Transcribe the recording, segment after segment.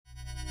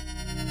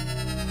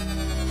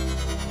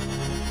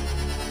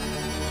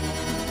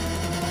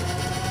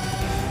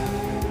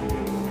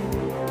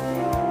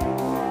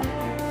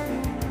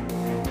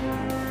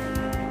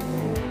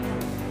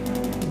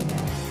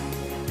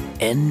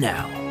And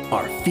now,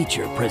 our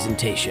feature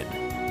presentation,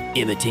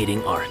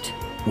 Imitating Art,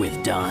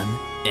 with Don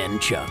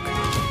and Chuck.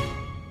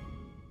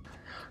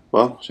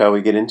 Well, shall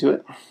we get into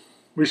it?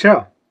 We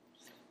shall.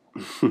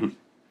 All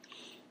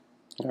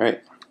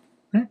right.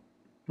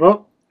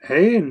 Well,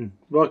 hey, and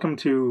welcome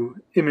to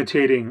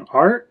Imitating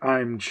Art.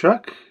 I'm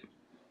Chuck.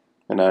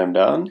 And I'm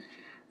Don.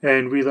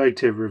 And we like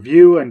to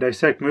review and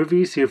dissect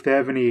movies, see if they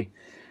have any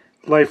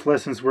life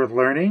lessons worth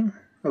learning.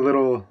 A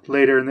little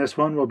later in this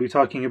one, we'll be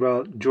talking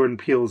about Jordan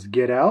Peele's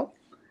Get Out,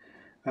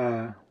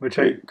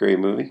 Great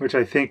movie. Which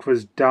I think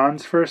was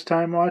Don's first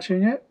time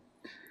watching it.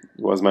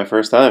 It was my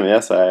first time,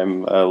 yes.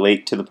 I'm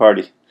late to the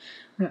party.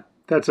 Yeah,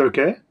 that's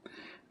okay.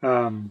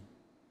 But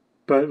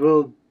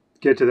we'll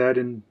get to that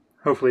in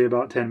hopefully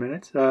about 10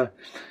 minutes. You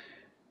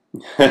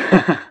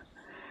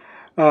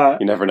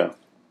never know.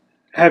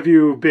 Have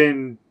you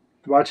been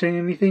watching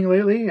anything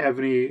lately? Have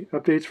any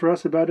updates for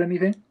us about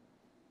anything?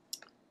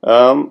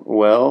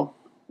 Well,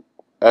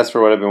 as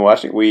for what I've been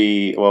watching,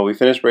 we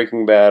finished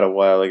Breaking Bad a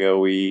while ago.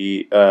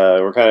 We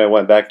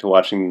went back to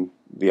watching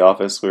The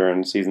Office. We were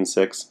in season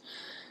 6,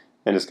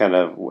 and just kind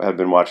of have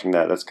been watching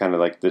that. That's kind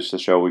of like the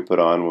show we put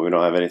on when we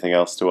don't have anything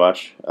else to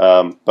watch.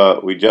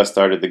 But we just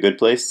started The Good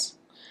Place.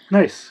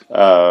 Nice.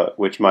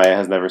 Which Maya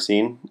has never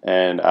seen,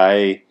 and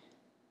I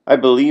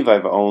believe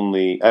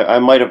I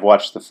might have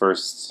watched the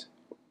first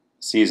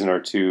season or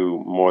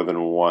two more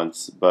than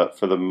once, but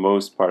for the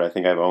most part, I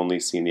think I've only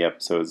seen the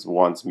episodes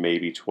once,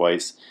 maybe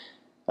twice,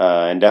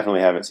 and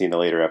definitely haven't seen the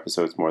later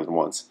episodes more than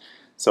once.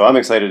 So I'm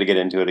excited to get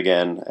into it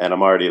again, and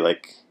I'm already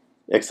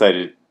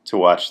excited to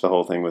watch the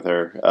whole thing with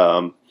her.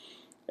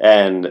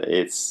 And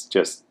it's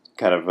just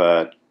kind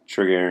of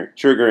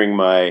triggering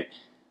my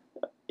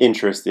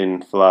interest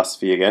in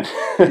philosophy again.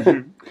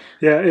 Mm-hmm.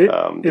 Yeah,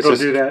 it'll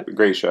do that. A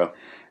great show.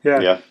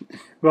 Yeah.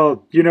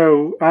 Well,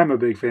 I'm a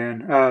big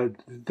fan.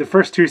 The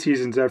first 2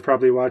 seasons I've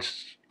probably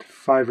watched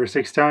 5 or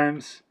 6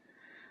 times.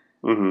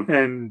 Mm-hmm.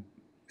 And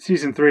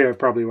season 3 I've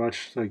probably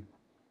watched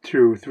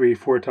 2, 3,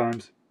 4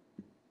 times.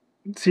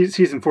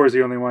 Season 4 is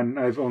the only one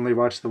I've only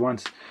watched the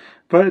once.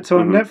 But it's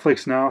on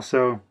Netflix now,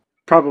 so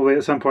probably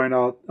at some point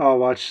I'll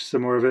watch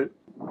some more of it.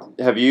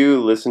 Have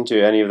you listened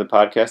to any of the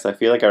podcasts? I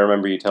feel like I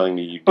remember you telling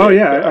me you did. Oh,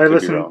 yeah, I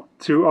listened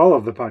to all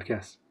of the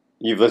podcasts.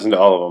 You've listened to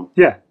all of them?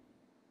 Yeah.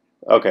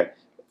 Okay.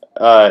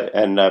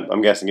 And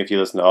I'm guessing if you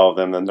listen to all of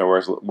them, then they're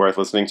worth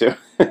listening to?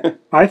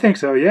 I think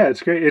so, yeah.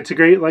 It's great. It's a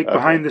great,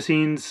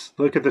 behind-the-scenes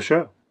look at the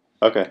show.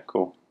 Okay,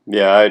 cool.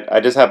 Yeah,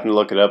 I just happened to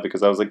look it up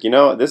because I was like,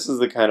 this is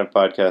the kind of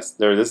podcast,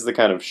 or this is the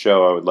kind of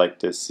show I would like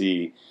to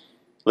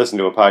listen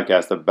to a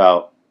podcast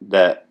about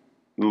that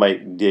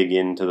might dig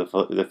into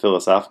the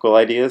philosophical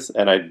ideas,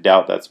 and I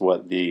doubt that's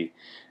what the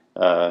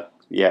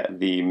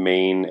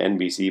main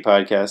NBC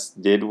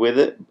podcast did with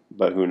it,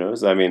 but who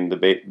knows? I mean,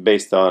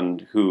 based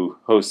on who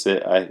hosts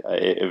it,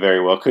 it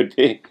very well could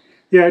be.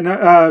 Yeah,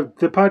 no,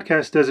 the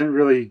podcast doesn't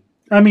really.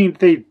 I mean,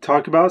 they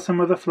talk about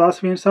some of the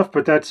philosophy and stuff,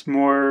 but that's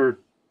more.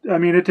 I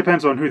mean, it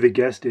depends on who the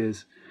guest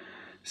is.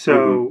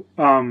 So,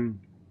 I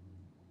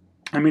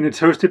mean, it's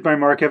hosted by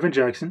Mark Evan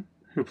Jackson,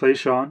 who plays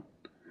Sean.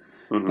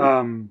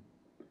 Mm-hmm.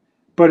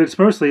 But it's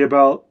mostly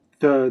about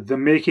the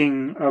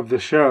making of the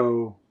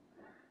show,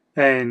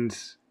 and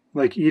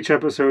each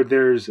episode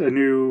there's a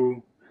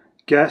new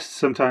guest.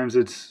 Sometimes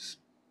it's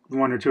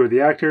 1 or 2 of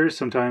the actors.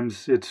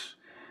 Sometimes it's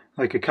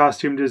a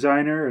costume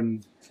designer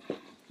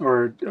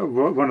or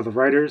one of the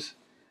writers,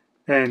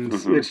 and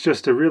it's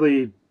just a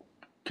really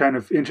kind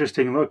of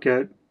interesting look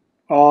at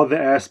all the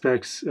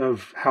aspects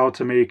of how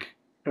to make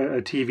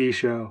a TV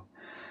show.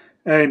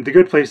 And The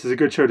Good Place is a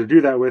good show to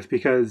do that with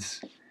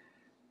because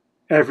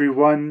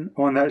everyone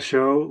on that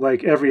show,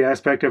 every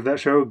aspect of that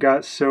show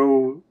got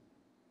so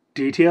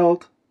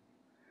detailed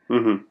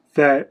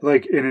that,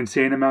 an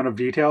insane amount of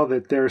detail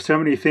that there are so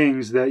many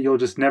things that you'll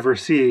just never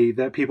see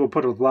that people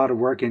put a lot of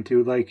work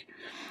into.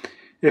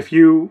 If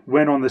you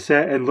went on the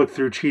set and looked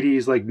through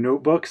Chidi's,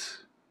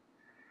 notebooks,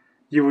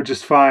 you would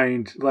just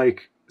find,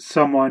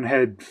 someone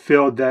had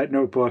filled that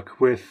notebook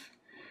with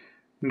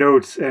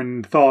notes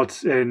and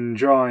thoughts and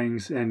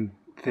drawings and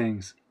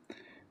things.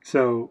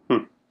 So,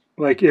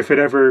 if it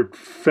ever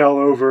fell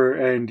over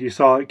and you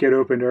saw it get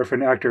opened, or if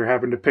an actor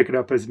happened to pick it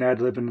up as an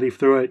ad-lib and leaf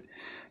through it,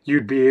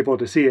 you'd be able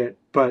to see it,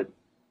 but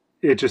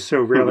it just so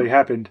rarely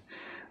happened.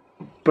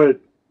 But,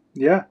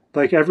 yeah,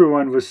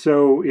 everyone was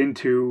so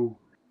into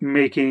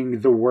making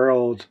the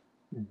world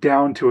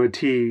down to a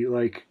T,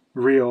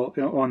 real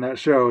on that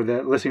show,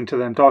 that listening to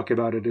them talk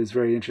about it is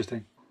very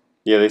interesting.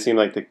 Yeah, they seem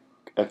like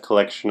a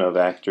collection of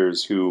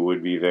actors who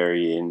would be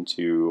very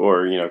into,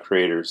 or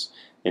creators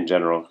in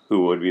general,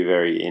 who would be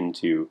very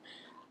into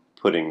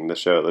putting the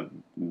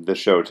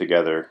show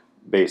together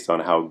based on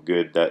how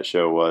good that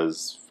show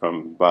was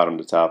from bottom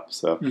to top.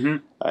 So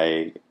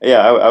I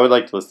would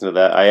like to listen to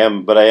that. I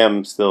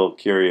am still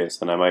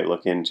curious, and I might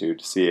look to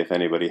see if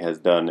anybody has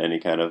done any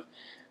kind of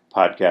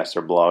podcast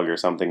or blog or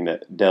something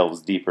that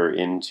delves deeper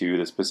into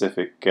the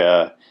specific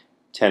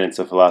tenets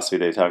of philosophy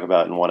they talk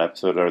about in one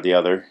episode or the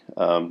other,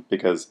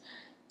 because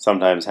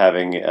sometimes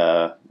having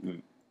a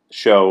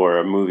show or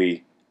a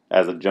movie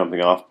as a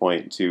jumping off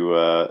point to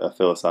a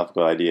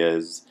philosophical idea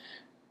is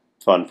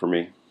fun for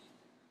me.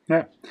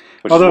 Yeah.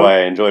 Which is why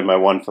I enjoyed my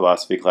one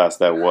philosophy class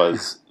that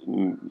was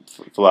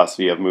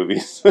philosophy of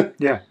movies.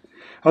 Yeah.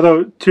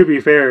 Although, to be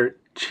fair,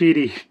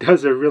 Chidi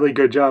does a really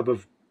good job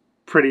of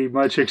pretty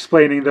much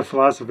explaining the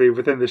philosophy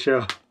within the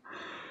show.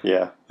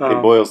 Yeah.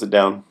 It boils it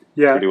down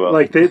pretty well.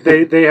 Like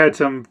they had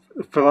some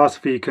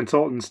philosophy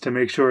consultants to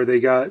make sure they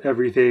got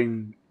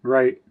everything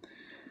right.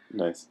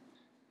 Nice.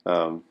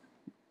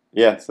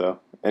 Yeah, so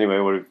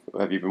anyway,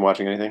 have you been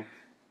watching anything?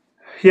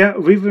 Yeah,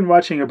 we've been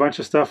watching a bunch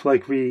of stuff.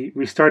 Like we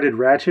started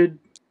Ratched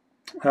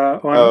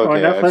on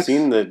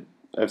Netflix.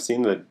 I've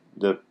seen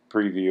the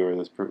preview or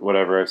this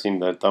whatever. I've seen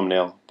the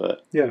thumbnail,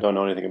 but don't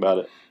know anything about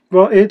it.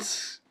 Well,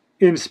 it's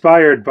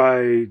inspired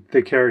by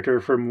the character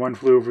from One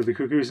Flew Over the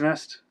Cuckoo's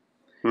Nest,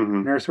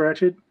 Nurse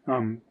Ratched.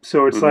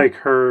 So it's like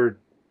her,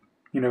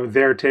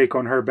 their take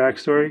on her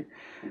backstory,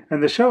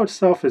 and the show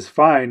itself is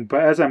fine.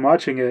 But as I'm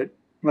watching it,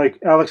 like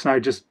Alex and I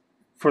just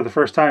for the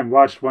first time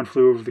watched One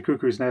Flew Over the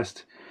Cuckoo's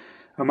Nest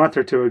a month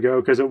or two ago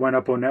because it went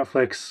up on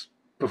Netflix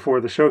before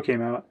the show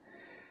came out.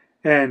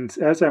 And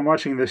as I'm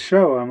watching this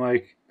show, I'm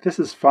like, this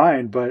is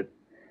fine, but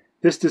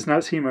this does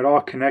not seem at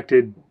all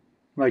connected,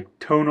 like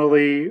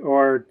tonally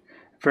or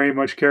very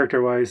much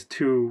character-wise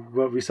to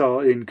what we saw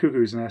in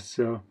Cuckoo's Nest.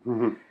 So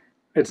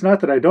it's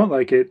not that I don't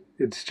like it.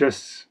 It's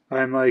just,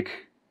 I'm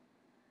like,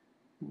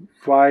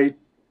 why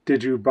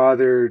did you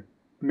bother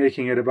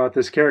making it about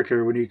this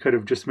character when you could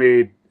have just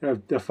made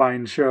a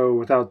fine show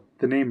without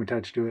the name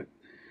attached to it?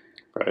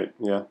 Right,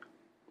 yeah.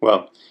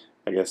 Well,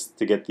 I guess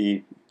to get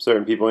the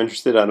certain people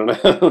interested, I don't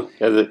know,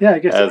 as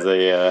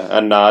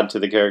a nod to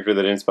the character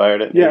that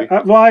inspired it.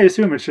 Yeah, well, I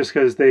assume it's just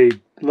because they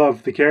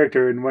love the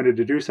character and wanted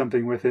to do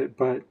something with it,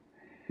 but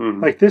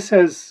like this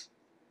has,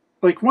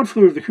 like One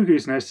Flew Over the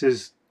Cuckoo's Nest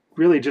is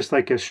really just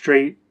like a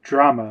straight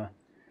drama,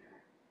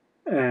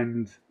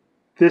 and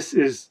this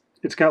is,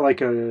 it's got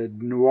like a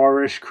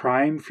noirish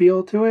crime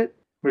feel to it,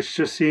 which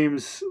just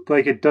seems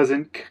like it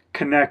doesn't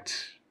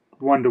connect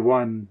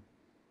one-to-one.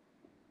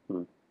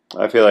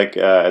 I feel like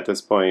at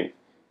this point,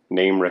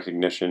 name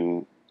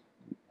recognition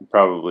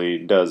probably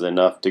does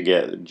enough to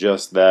get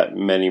just that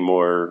many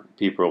more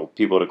people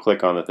to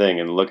click on the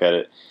thing and look at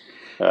it.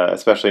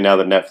 Especially now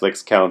that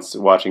Netflix counts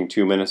watching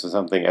 2 minutes of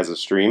something as a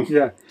stream.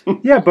 Yeah,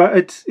 yeah,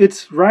 but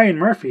it's Ryan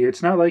Murphy.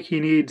 It's not like he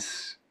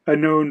needs a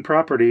known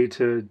property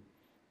to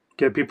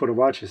get people to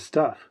watch his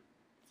stuff.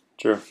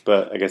 Sure,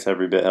 but I guess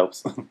every bit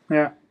helps.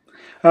 Yeah.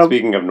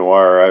 Speaking of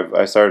noir,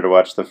 I started to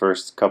watch the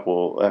first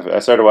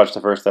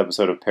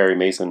episode of Perry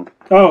Mason.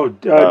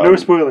 No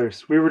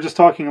spoilers. We were just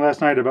talking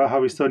last night about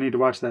how we still need to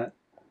watch that.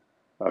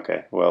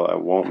 Okay, well, I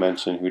won't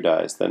mention who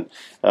dies then.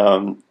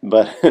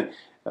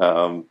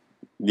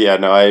 Yeah,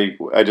 no,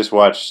 I just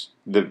watched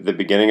the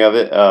beginning of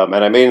it, and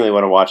I mainly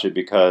want to watch it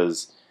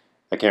because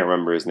I can't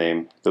remember his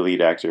name, the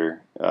lead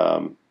actor,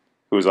 who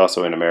was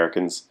also in the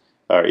Americans,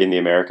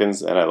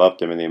 and I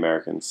loved him in The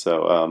Americans.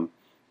 So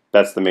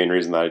that's the main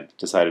reason that I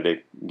decided to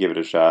give it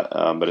a shot.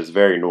 But it's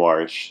very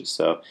noirish,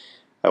 so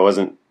I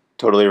wasn't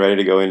totally ready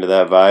to go into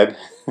that vibe.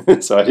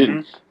 So I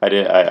didn't.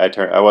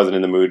 I wasn't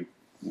in the mood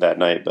that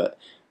night, but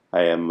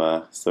I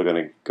am still going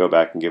to go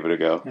back and give it a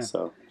go. Yeah.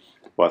 So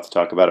we'll have to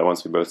talk about it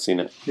once we've both seen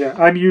it. Yeah,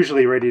 I'm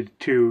usually ready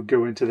to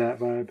go into that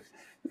vibe.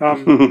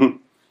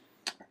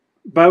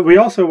 But we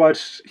also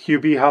watched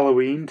Hubie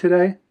Halloween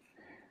today,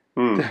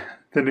 the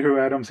new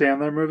Adam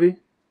Sandler movie.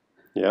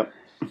 Yep.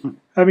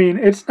 I mean,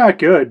 it's not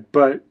good,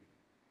 but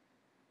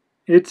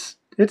it's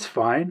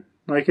fine.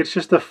 Like, it's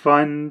just a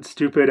fun,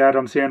 stupid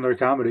Adam Sandler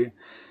comedy.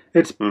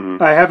 It's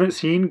I haven't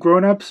seen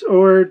Grown Ups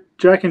or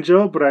Jack and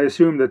Jill, but I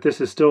assume that this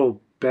is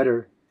still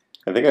better.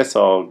 I think I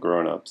saw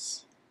Grown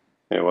Ups,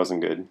 and it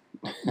wasn't good.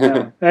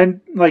 Yeah.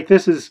 And like,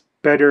 this is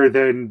better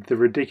than The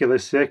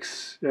Ridiculous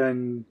Six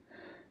and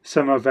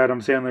some of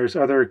Adam Sandler's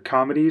other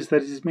comedies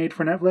that he's made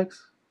for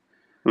Netflix.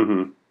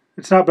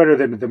 It's not better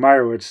than The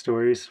Meyerowitz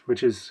Stories,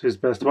 which is his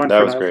best one for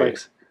Netflix.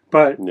 Great.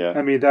 But yeah.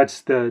 I mean,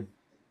 that's the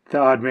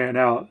odd man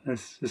out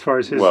as far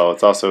as his. Well,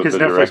 it's also his the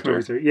Netflix director.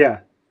 movies are. Yeah.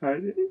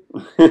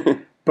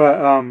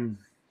 But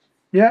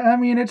yeah, I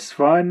mean, it's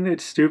fun.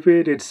 It's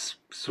stupid. It's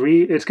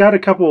sweet. It's got a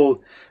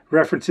couple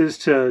references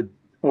to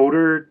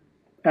older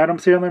Adam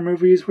Sandler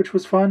movies, which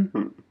was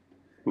fun.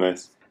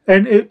 Nice.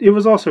 And it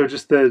was also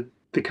just the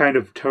kind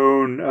of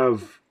tone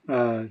of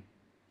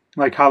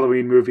like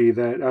Halloween movie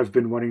that I've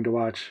been wanting to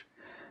watch.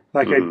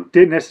 Like, I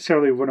didn't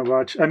necessarily want to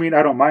watch... I mean,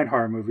 I don't mind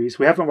horror movies.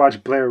 We haven't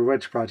watched Blair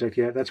Witch Project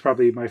yet. That's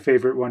probably my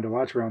favorite one to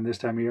watch around this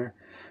time of year.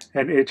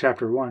 And It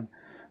Chapter 1.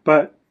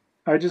 But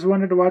I just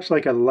wanted to watch,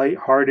 like, a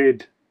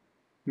lighthearted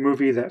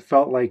movie that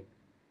felt like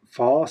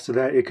fall so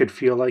that it could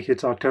feel like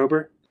it's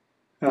October.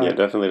 Yeah, it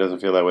definitely doesn't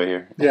feel that way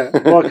here. Yeah,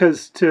 well,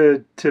 because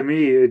to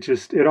me,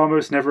 it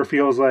almost never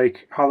feels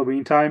like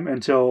Halloween time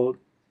until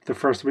the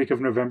first week of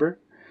November.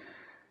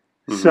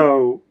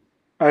 So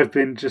I've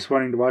been just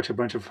wanting to watch a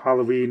bunch of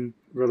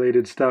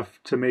Halloween-related stuff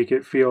to make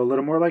it feel a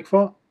little more like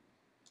fall.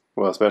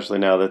 Well, especially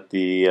now that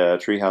the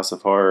Treehouse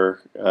of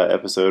Horror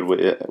episode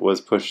was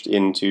pushed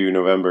into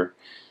November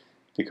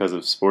because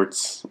of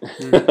sports.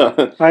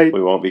 I-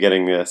 We won't be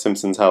getting a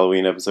Simpsons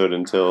Halloween episode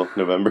until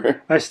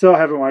November. I still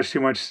haven't watched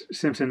too much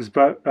Simpsons,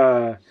 but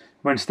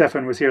when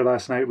Stefan was here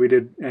last night, we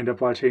did end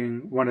up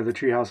watching one of the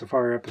Treehouse of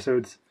Horror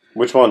episodes.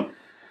 Which one?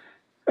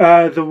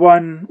 The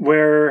one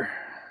where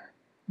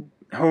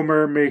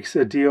Homer makes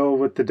a deal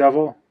with the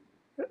devil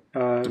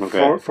for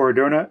a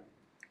donut.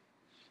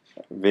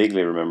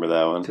 Vaguely remember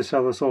that one. To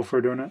sell a soul for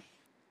a donut.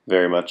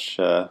 Very much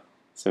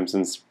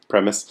Simpsons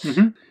premise.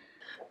 Mm-hmm.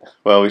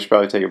 Well, we should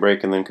probably take a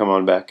break and then come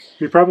on back.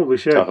 We probably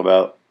should. Talk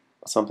about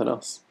something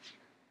else.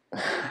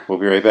 We'll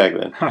be right back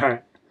then. All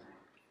right.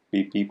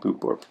 Beep, beep, boop,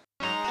 borp.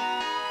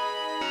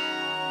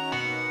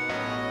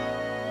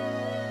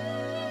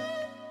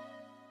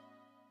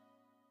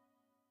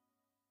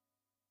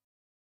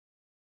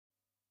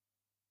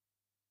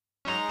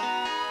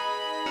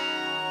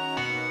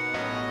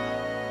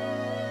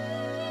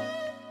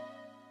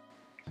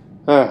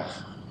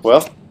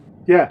 Well,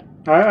 yeah.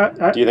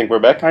 do you think we're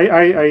back?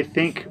 I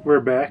think we're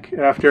back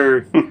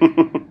after.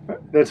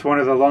 That's one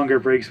of the longer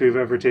breaks we've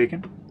ever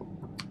taken.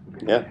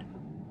 Yeah.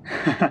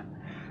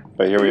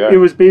 But here we are. It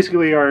was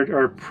basically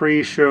our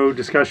pre-show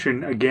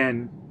discussion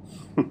again.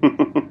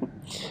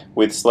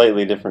 With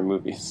slightly different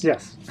movies.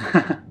 Yes.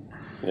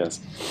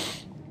 Yes.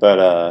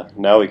 But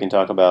now we can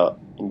talk about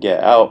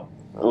Get Out,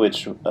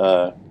 which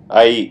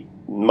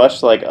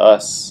much like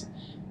us,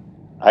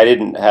 I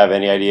didn't have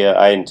any idea.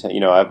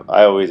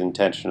 I always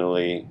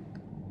intentionally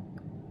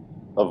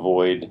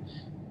avoid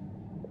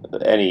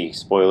any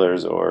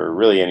spoilers or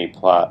really any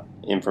plot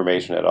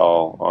information at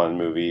all on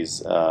movies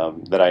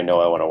that I know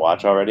I want to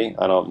watch already.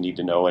 I don't need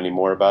to know any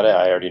more about it.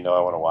 I already know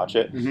I want to watch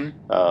it.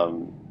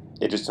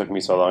 Mm-hmm. It just took me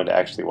so long to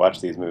actually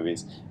watch these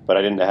movies, but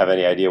I didn't have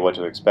any idea what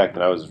to expect,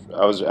 and I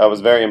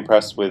was very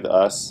impressed with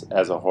Us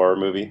as a horror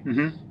movie.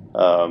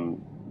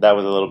 Mm-hmm. That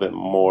was a little bit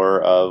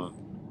more of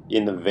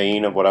in the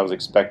vein of what I was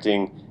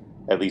expecting,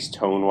 at least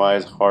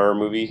tone-wise, horror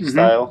movie Mm-hmm.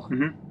 style.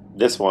 Mm-hmm.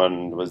 This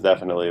one was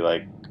definitely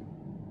like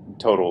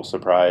total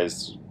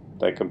surprise,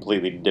 like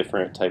completely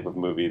different type of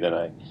movie than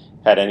I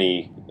had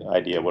any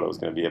idea what it was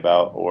going to be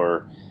about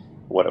or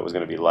what it was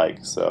going to be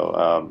like.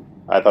 So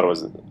I thought it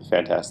was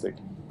fantastic.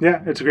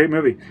 Yeah, it's a great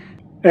movie.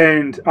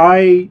 And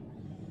I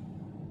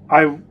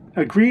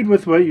agreed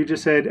with what you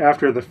just said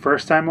after the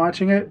first time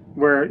watching it,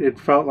 where it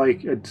felt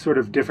like a sort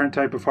of different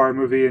type of horror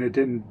movie, and it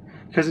didn't,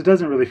 because it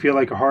doesn't really feel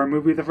like a horror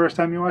movie the first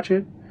time you watch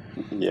it.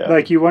 Yeah.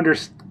 Like you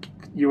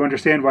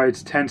understand why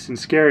it's tense and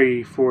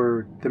scary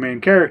for the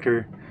main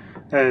character,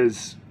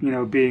 as,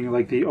 being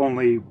like the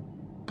only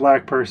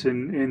black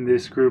person in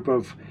this group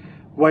of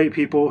white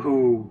people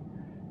who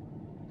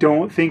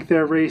don't think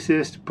they're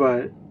racist,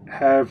 but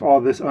have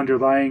all this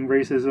underlying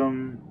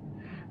racism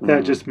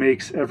that just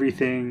makes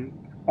everything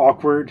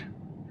awkward.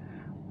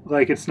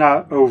 Like, it's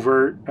not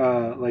overt,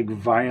 like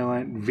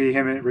violent,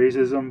 vehement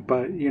racism,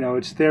 but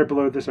it's there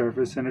below the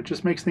surface, and it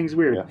just makes things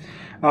weird.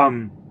 Yeah.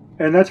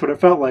 And that's what it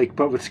felt like,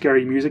 but with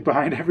scary music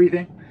behind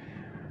everything.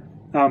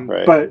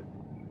 Right. But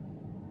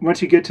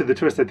once you get to the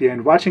twist at the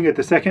end, watching it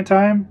the second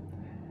time,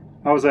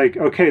 I was like,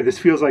 okay, this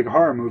feels like a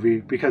horror movie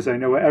because I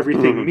know what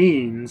everything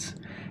means.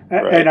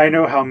 Right. And I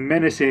know how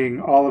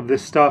menacing all of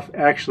this stuff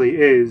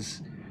actually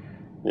is.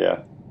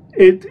 Yeah.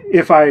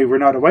 If I were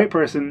not a white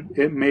person,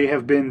 it may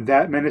have been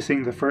that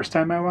menacing the first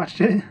time I watched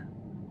it.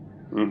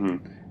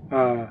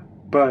 Mm-hmm.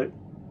 But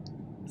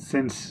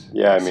since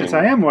since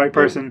I am a white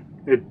person,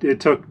 it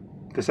took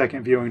the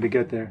second viewing to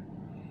get there.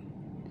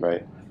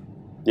 Right.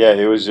 Yeah,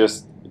 it was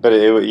just, but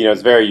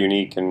it's very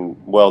unique and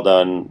well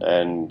done.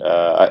 And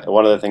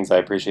one of the things I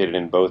appreciated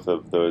in both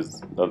of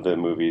the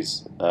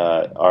movies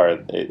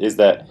is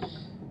that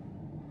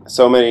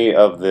so many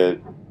of the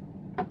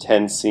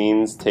tense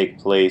scenes take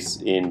place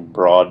in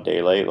broad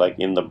daylight, like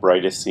in the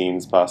brightest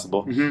scenes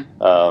possible.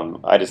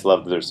 Mm-hmm. I just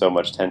love that there's so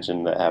much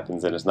tension that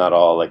happens, and it's not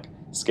all like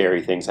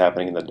scary things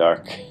happening in the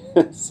dark.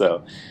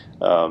 So,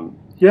 and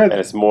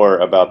it's more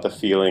about the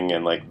feeling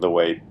and like the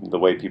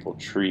way people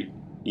treat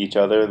each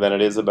other than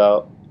it is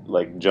about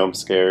like jump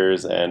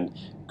scares and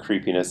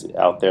creepiness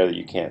out there that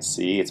you can't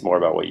see. It's more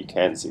about what you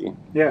can see.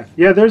 Yeah.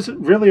 There's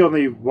really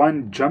only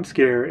one jump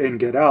scare in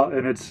Get Out,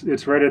 and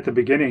it's right at the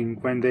beginning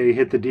when they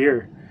hit the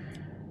deer.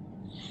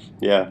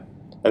 Yeah,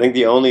 I think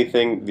the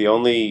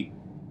only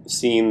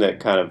scene that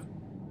kind of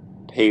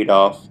paid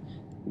off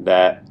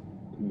that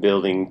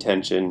building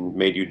tension,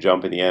 made you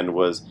jump in the end,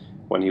 was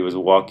when he was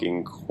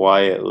walking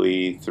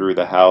quietly through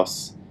the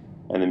house,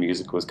 and the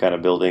music was kind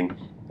of building,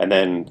 and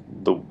then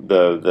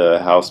the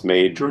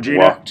housemaid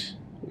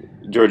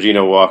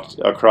Georgina walked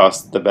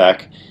across the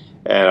back,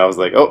 and I was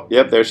like, oh,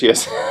 yep, there she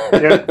is.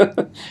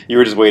 Yep. You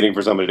were just waiting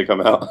for somebody to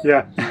come out.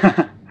 Yeah.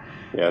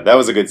 Yeah, that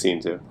was a good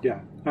scene too. Yeah.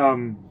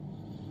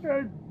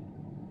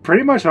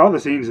 Pretty much all the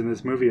scenes in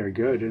this movie are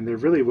good, and they're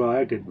really well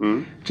acted.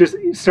 Mm-hmm. Just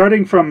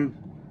starting from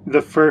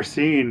the first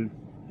scene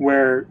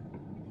where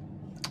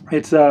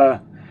it's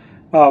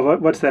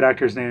what's that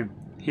actor's name?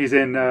 He's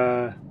in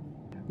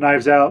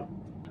Knives Out.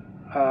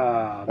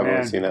 I've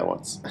only seen that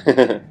once.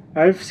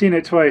 I've seen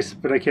it twice,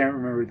 but I can't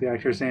remember the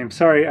actor's name.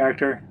 Sorry,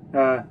 actor.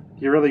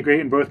 You're really great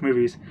in both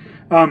movies.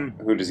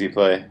 Who does he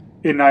play?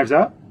 In Knives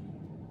Out?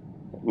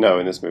 No,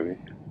 in this movie.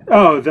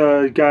 Oh,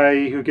 the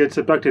guy who gets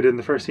abducted in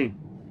the first scene.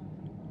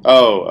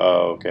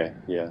 Oh, okay,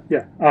 yeah.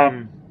 Yeah.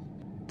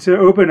 To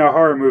open a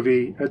horror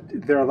movie,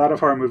 there are a lot of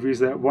horror movies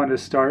that want to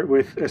start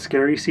with a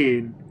scary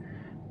scene,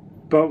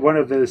 but one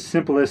of the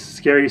simplest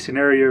scary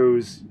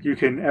scenarios you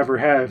can ever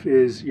have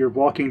is you're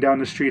walking down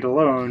the street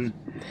alone,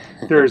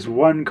 there's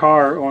one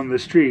car on the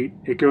street,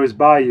 it goes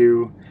by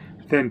you,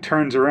 then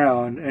turns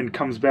around and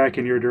comes back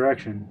in your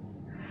direction.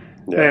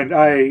 Yeah. And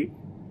I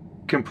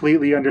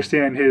completely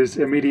understand his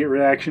immediate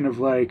reaction of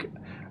like,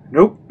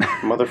 nope.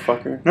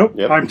 Motherfucker. Nope.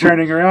 Yep. I'm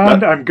turning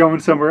around. I'm going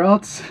somewhere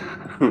else.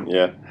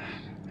 Yeah.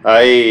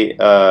 I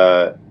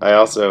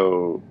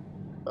also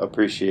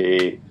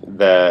appreciate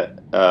that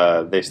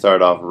they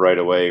start off right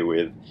away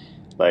with,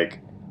 like,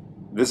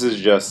 this is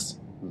just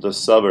the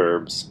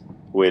suburbs,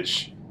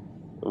 which,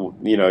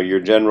 you know,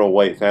 your general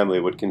white family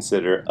would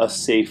consider a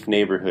safe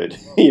neighborhood,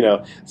 you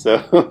know.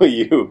 So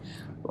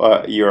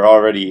you're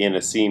already in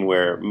a scene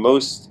where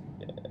most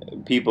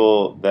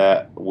people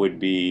that would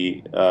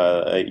be,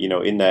 you know,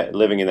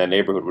 living in that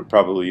neighborhood would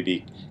probably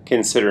be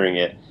considering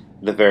it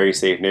the very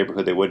safe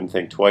neighborhood. They wouldn't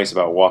think twice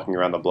about walking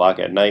around the block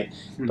at night.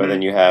 Mm-hmm. But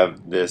then you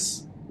have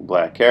this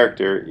black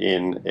character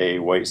in a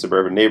white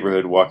suburban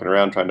neighborhood walking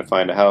around trying to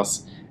find a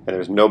house, and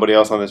there's nobody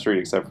else on the street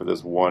except for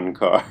this one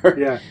car.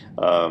 Yeah.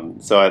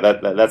 So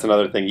that's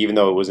another thing. Even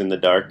though it was in the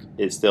dark,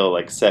 it still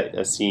like set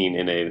a scene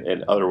in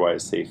an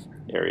otherwise safe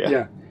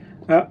area.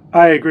 Yeah,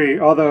 I agree.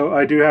 Although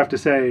I do have to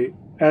say,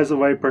 as a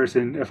white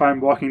person, if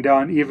I'm walking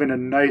down even a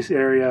nice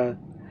area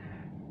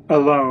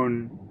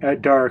alone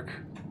at dark,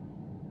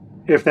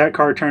 if that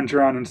car turns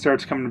around and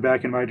starts coming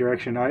back in my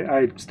direction,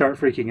 I start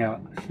freaking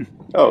out.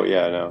 Oh,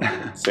 yeah, no.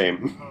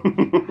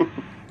 Same.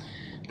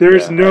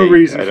 There's no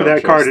reason for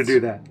that car to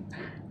do that.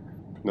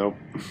 Nope.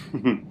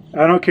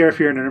 I don't care if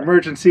you're in an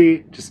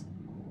emergency. Just,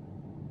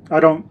 I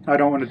don't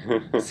want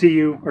to see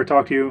you or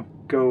talk to you.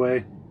 Go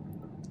away.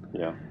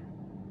 Yeah.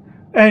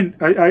 And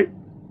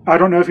I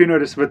don't know if you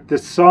noticed, but the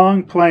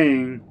song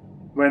playing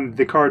when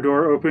the car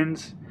door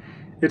opens,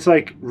 it's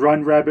like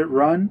Run, Rabbit,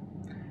 Run.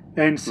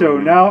 And so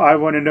now I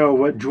want to know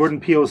what Jordan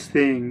Peele's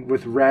thing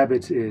with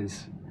rabbits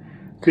is.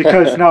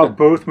 Because now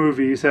both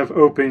movies have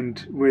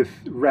opened with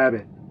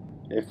rabbit.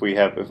 If we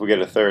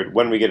get a third,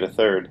 when we get a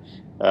third,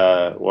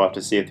 we'll have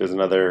to see if there's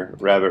another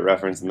rabbit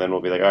reference, and then we'll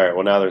be like, all right,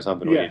 well, now there's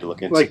something we need to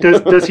look into. Like,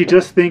 does he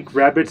just think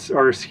rabbits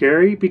are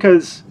scary?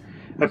 Because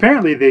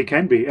apparently they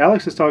can be.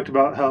 Alex has talked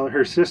about how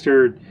her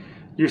sister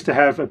used to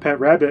have a pet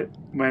rabbit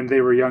when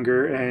they were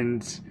younger,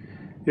 and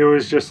it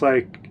was just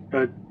like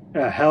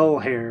a hell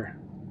hare.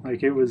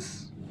 Like, it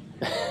was...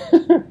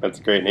 That's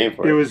a great name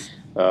for it. It was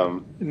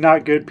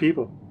not good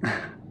people.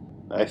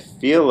 I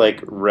feel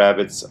like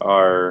rabbits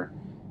are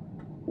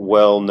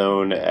well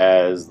known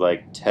as,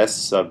 like,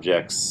 test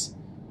subjects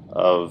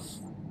of,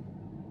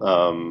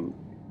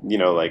 you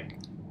know, like,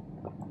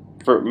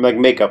 for like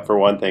makeup for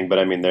one thing, but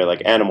I mean, they're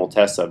like animal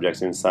test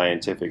subjects in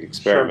scientific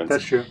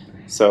experiments. Sure, that's true.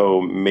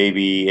 So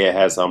maybe it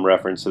has some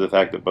reference to the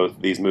fact that both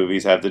of these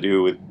movies have to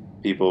do with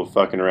people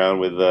fucking around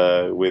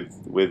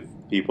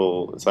with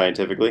people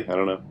scientifically. I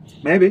don't know.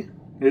 Maybe.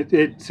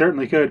 It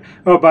certainly could.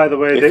 Oh, by the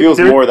way, it feels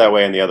more that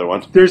way in the other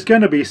one. There's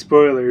going to be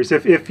spoilers.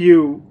 If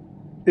you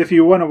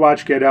want to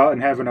watch Get Out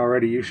and haven't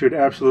already, you should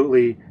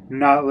absolutely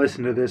not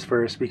listen to this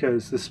first,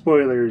 because the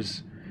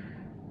spoilers,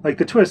 like,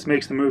 the twist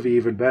makes the movie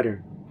even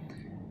better.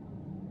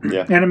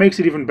 Yeah. And it makes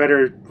it even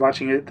better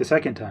watching it the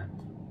second time.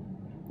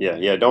 Yeah,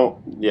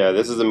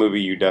 this is a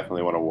movie you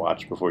definitely want to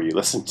watch before you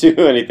listen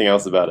to anything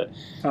else about it.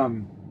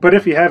 But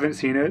if you haven't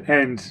seen it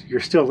and you're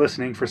still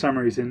listening for some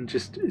reason,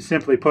 just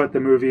simply put, the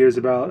movie is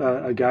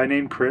about a guy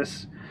named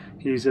Chris.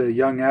 He's a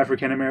young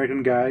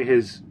African-American guy.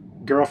 His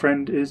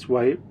girlfriend is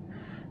white,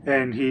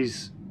 and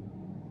he's,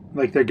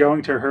 like, they're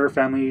going to her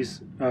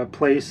family's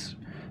place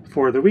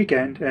for the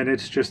weekend, and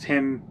it's just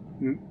him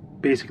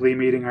basically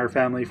meeting her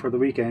family for the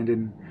weekend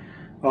and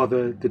all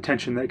the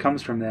tension that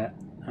comes from that.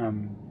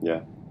 Yeah.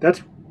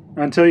 That's,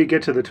 until you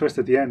get to the twist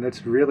at the end,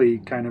 that's really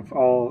kind of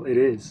all it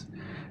is.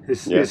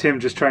 Is him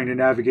just trying to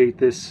navigate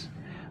this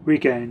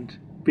weekend,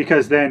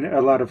 because then a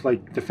lot of,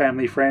 like, the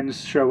family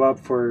friends show up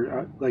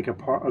for like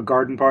a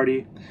garden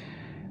party,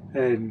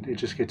 and it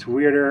just gets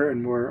weirder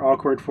and more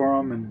awkward for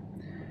him. And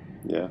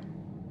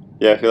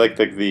I feel like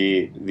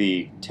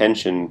the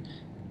tension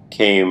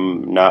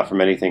came not from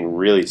anything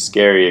really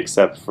scary,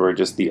 except for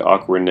just the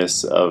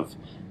awkwardness of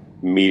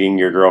meeting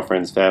your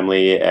girlfriend's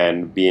family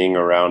and being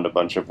around a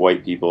bunch of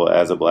white people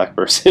as a black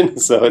person.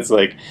 So it's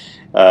like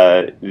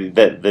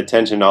that the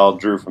tension all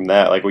drew from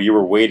that. Like, well, you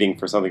were waiting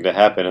for something to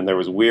happen, and there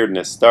was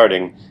weirdness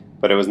starting,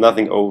 but it was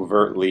nothing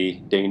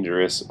overtly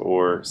dangerous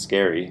or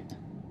scary.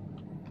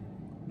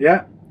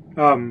 Yeah,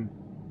 and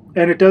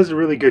it does a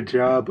really good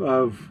job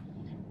of,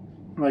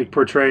 like,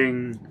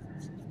 portraying.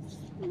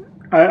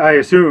 I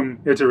assume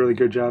it's a really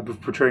good job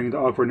of portraying the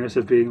awkwardness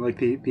of being, like,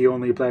 the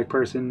only black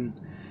person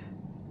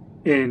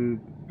in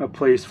a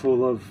place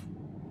full of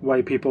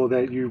white people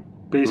that you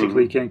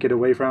basically can't get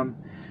away from.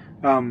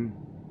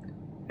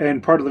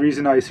 And part of the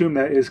reason I assume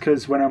that is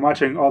because when I'm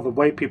watching all the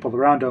white people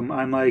around him,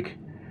 I'm like,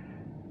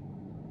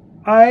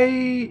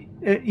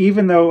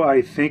 even though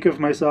I think of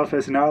myself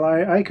as an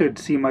ally, I could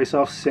see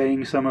myself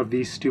saying some of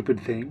these stupid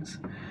things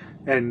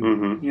and,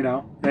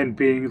 and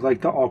being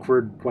like the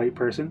awkward white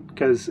person.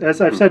 Because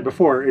as I've said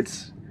before,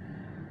 it's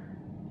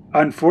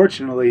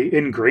unfortunately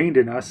ingrained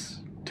in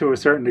us to a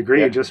certain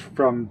degree just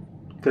from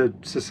the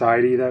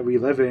society that we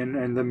live in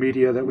and the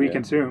media that we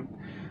consume.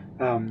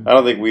 I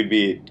don't think we'd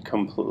be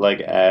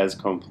as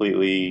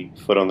completely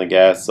foot on the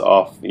gas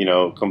off,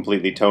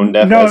 completely tone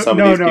deaf as some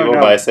of these people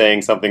by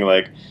saying something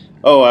like,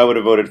 "Oh, I would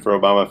have voted for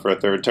Obama for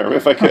a third term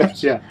if I could."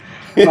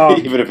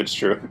 Even if it's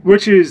true.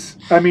 Which is,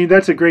 I mean,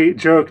 that's a great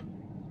joke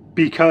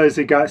because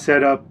it got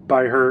set up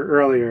by her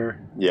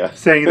earlier. Yeah.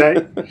 Saying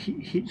that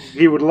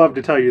he would love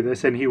to tell you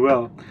this, and he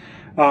will.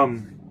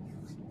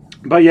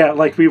 But yeah,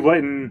 like we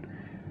wouldn't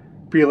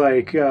be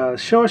like,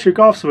 show us your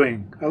golf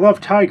swing. I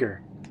love Tiger.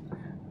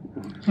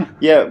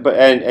 Yeah, but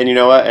and you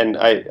know what? And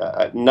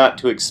I not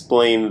to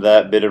explain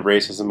that bit of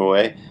racism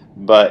away,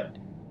 but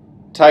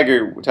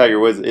Tiger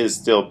is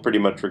still pretty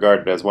much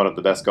regarded as one of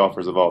the best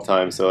golfers of all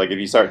time. So like if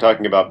you start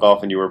talking about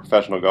golf and you were a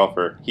professional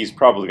golfer, he's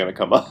probably going to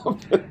come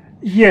up.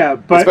 Yeah,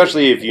 but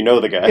especially if you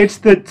know the guy. It's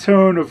the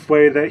tone of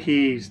way that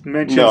he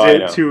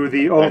mentions to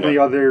the only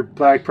other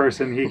black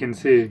person he can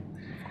see.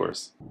 Of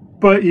course.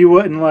 But you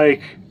wouldn't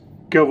like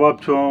go up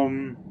to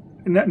him.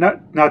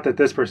 Not that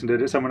this person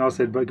did it, someone else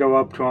did, but go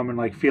up to him and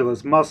like feel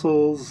his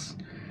muscles.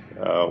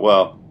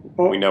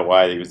 We know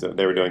why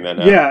they were doing that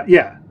now.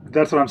 Yeah,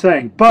 that's what I'm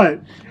saying.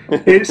 But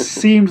it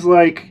seems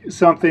like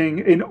something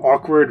an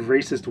awkward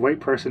racist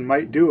white person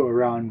might do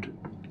around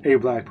a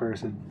black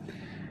person.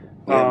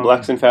 Yeah,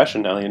 black's in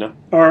fashion now,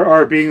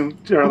 Or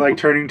like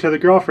turning to the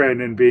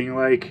girlfriend and being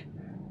like,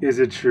 "Is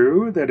it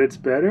true that it's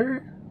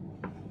better?"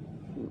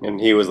 And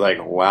he was like,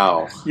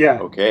 "Wow, yeah,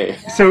 okay."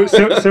 So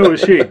is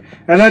she,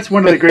 and that's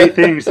one of the great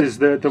things is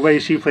the way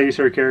she plays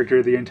her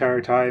character the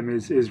entire time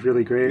is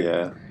really great.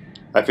 Yeah,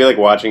 I feel like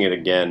watching it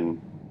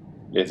again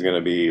is going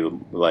to be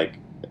like,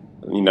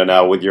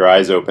 now with your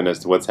eyes open as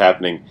to what's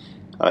happening.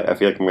 I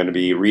feel like I'm going to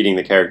be reading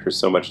the characters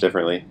so much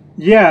differently.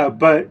 Yeah,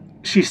 but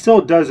she still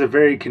does a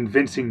very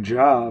convincing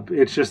job.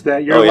 It's just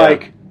that you're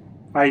like,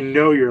 I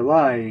know you're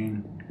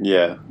lying.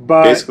 Yeah,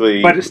 but it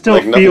still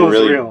like feels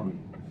real.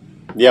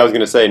 Yeah, I was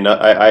gonna say.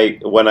 I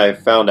when I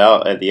found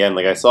out at the end,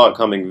 like I saw it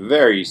coming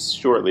very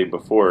shortly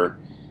before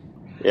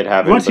it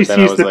happened. Once you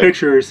see the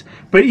pictures,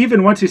 but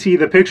even once you see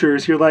the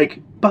pictures, you're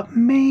like, but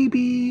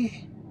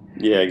maybe.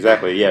 Yeah,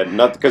 exactly. Yeah,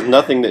 because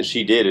nothing that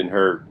she did in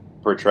her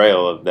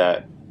portrayal of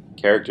that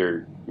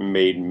character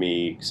made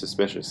me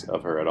suspicious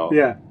of her at all.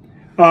 Yeah.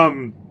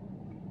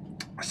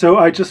 So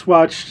I just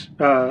watched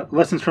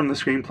Lessons from the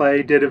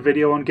Screenplay did a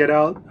video on Get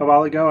Out a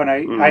while ago,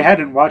 and I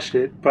hadn't watched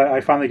it, but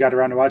I finally got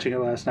around to watching it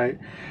last night.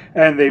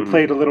 And they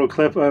played a little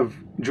clip of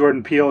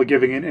Jordan Peele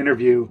giving an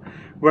interview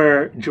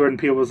where Jordan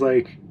Peele was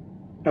like,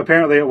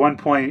 apparently at one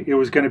point it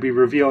was going to be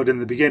revealed in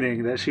the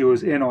beginning that she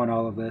was in on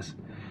all of this.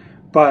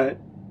 But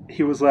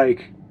he was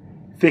like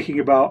thinking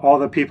about all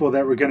the people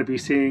that were going to be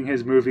seeing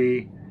his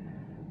movie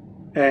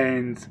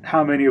and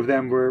how many of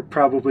them were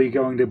probably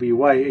going to be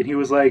white. And he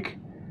was like,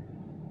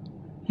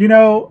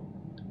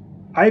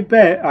 I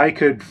bet I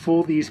could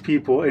fool these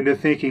people into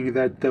thinking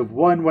that the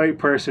one white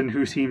person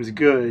who seems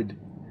good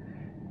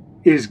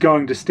is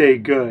going to stay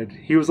good.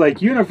 He was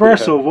like,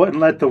 Universal wouldn't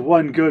let the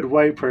one good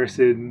white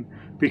person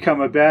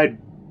become a bad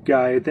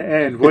guy at the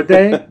end, would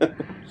they?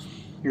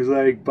 He was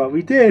like, but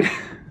we did.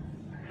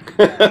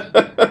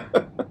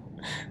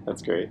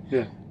 That's great.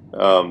 Yeah.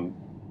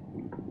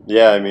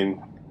 Yeah, I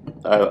mean,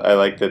 I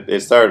like that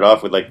it started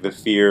off with like the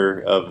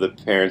fear of the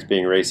parents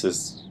being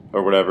racist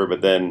or whatever,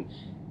 but then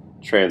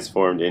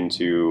transformed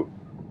into,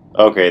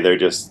 okay, they're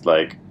just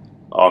like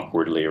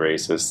awkwardly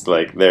racist.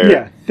 Like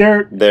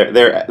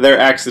they're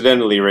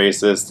accidentally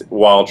racist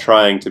while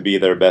trying to be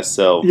their best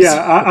selves.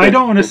 Yeah, I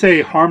don't want to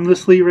say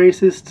harmlessly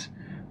racist,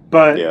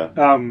 but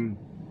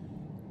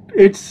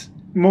it's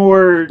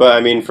more. But I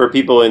mean, for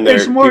people in their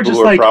people just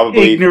who are like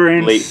probably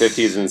ignorance. late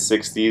 50s and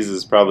 60s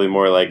is probably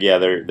more like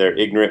they're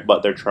ignorant,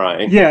 but they're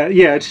trying. Yeah,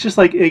 it's just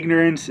like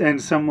ignorance and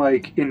some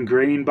like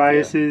ingrained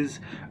biases.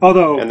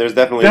 Although, and there's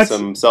definitely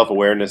some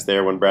self-awareness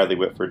there when Bradley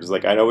Whitford is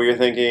like, I know what you're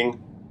thinking.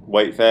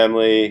 White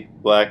family,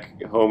 black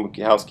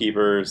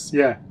housekeepers.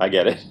 Yeah, I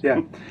get it.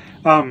 Yeah.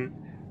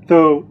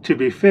 Though to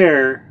be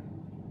fair,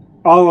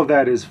 all of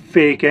that is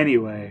fake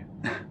anyway.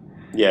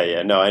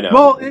 Yeah. No, I know.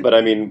 Well, but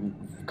I mean,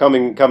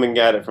 coming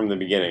at it from the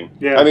beginning.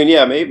 Yeah. I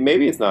mean,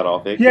 maybe it's not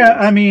all fake. Yeah,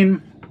 I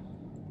mean,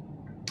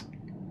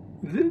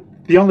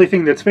 the only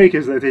thing that's fake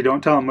is that they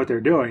don't tell them what they're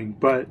doing.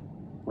 But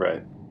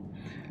right.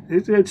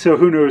 So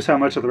who knows how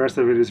much of the rest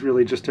of it is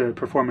really just a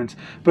performance?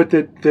 But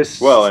this.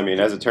 Well, I mean,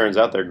 as it turns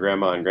out, their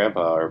grandma and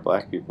grandpa are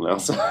black people now.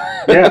 So.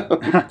 Yeah.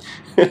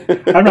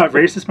 I'm not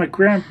racist. My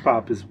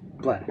grandpa is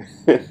black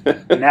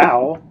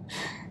now.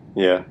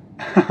 Yeah.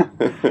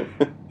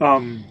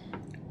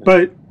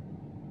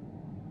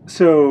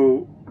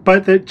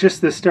 But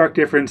just the stark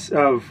difference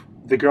of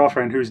the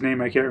girlfriend, whose name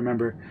I can't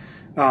remember,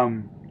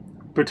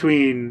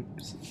 between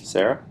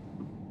Sarah?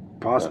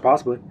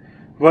 possibly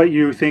what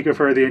you think of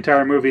her the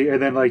entire movie,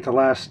 and then like the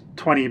last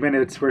 20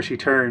 minutes where she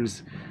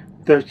turns.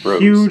 The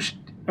Rose. huge,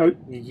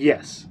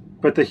 yes,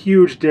 but the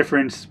huge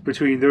difference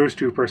between those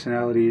two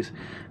personalities,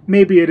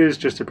 maybe it is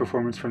just a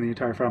performance from the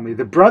entire family.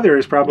 The brother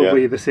is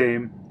probably the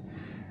same.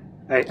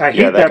 I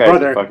hate that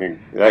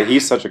brother.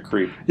 He's such a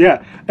creep.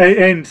 Yeah,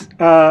 and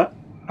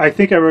I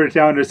think I wrote it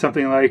down as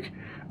something like,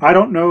 I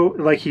don't know,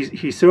 like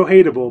he's so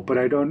hateable, but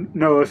I don't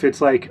know if it's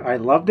like I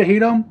love to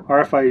hate him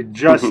or if I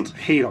just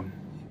hate him.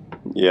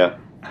 Yeah,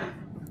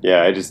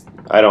 I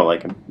don't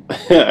like him.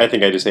 I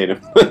think I just hate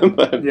him.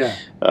 But,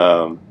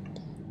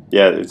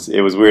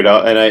 it was weird.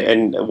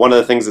 And one of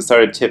the things that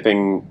started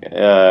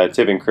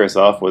tipping Chris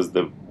off was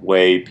the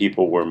way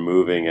people were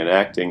moving and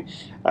acting.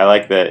 I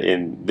like that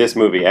in this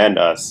movie and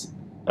Us,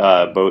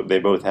 they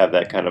both have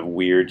that kind of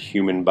weird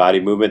human body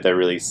movement that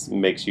really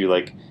makes you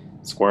like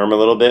squirm a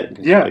little bit.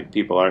 Yeah, like,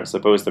 people aren't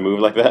supposed to move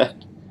like that.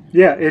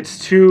 Yeah, it's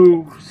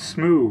too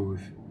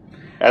smooth.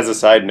 As a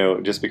side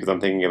note, just because I'm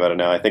thinking about it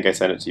now, I think I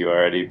sent it to you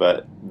already,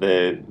 but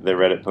the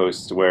Reddit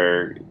post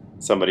where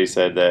somebody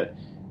said that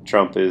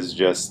Trump is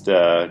just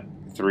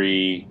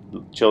 3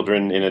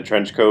 children in a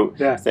trench coat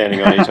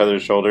standing on each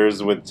other's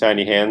shoulders with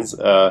tiny hands.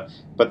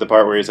 But the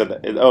part where he said,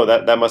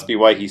 that must be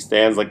why he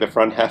stands like the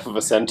front half of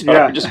a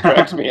centaur just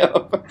cracked me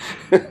up.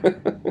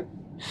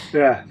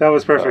 Yeah, that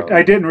was perfect.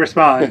 I didn't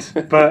respond,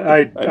 but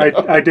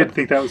I did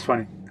think that was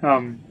funny.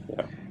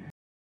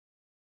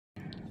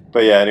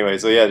 But yeah, anyway,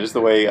 so yeah, just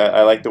the way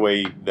I like the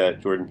way that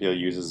Jordan Peele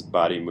uses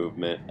body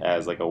movement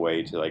as like a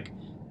way to like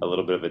a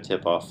little bit of a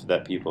tip off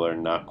that people are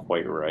not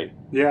quite right.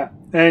 Yeah,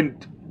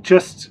 and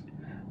just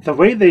the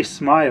way they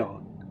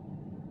smile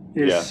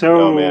is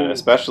so. Oh man,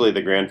 especially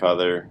the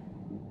grandfather,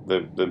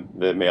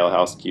 the male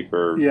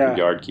housekeeper,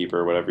 yard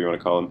keeper, whatever you want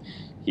to call him.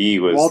 He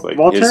was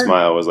Walter? His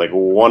smile was like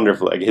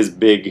wonderful. Like his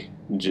big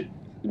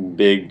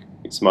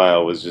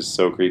smile was just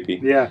so creepy.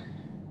 Yeah.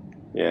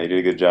 Yeah, he did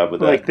a good job with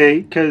that. Like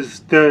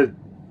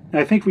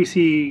I think we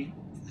see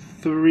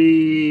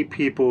 3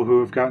 people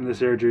who have gotten the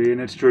surgery, and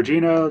it's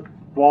Georgina,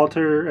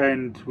 Walter,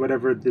 and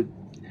whatever the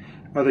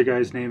other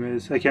guy's name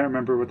is. I can't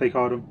remember what they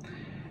called him.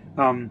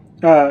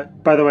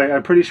 By the way,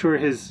 I'm pretty sure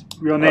his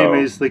real name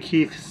is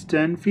Lakeith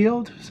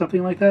Stanfield,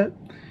 something like that.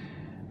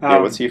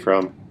 What's he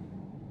from?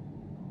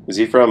 Is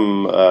he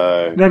from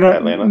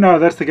Atlanta? No,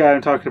 that's the guy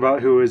I'm talking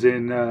about who was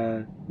in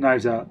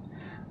Knives Out.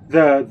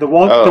 The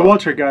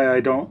Walter guy, I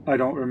don't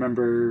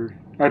remember.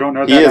 I don't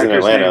know that he is in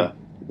Atlanta. Name.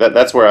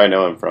 That's where I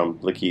know him from,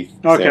 Lakeith.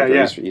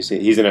 Okay,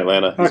 Stanfield. He's in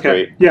Atlanta. He's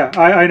great. Yeah,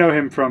 I know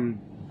him from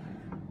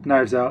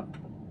Knives Out.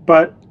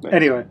 But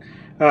anyway,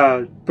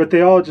 but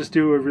they all just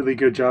do a really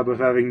good job of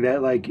having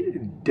that like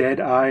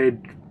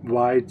dead-eyed,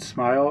 wide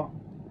smile,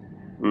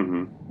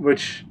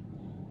 which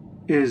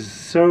is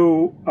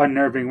so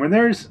unnerving.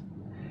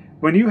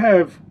 When you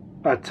have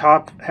a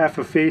top half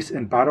of face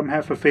and bottom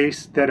half of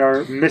face that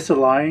are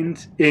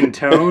misaligned in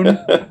tone,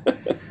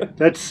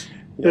 that's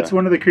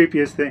one of the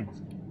creepiest things.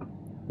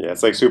 Yeah,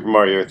 it's like Super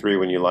Mario 3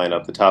 when you line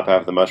up the top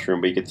half of the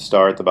mushroom, but you get the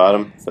star at the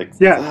bottom. It's like,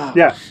 yeah.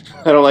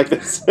 I don't like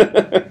this.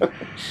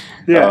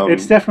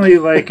 It's definitely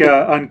like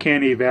a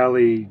Uncanny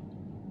Valley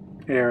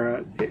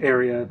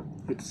area.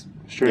 It's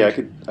strange.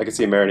 Yeah, I could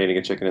see marinating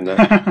a chicken in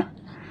that.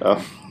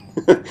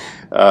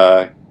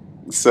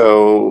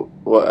 So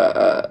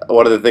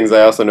one of the things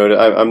I also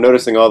noticed, I'm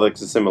noticing all the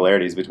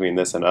similarities between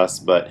this and Us,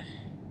 but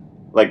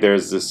like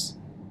there's this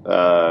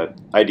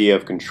idea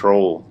of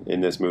control in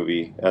this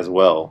movie as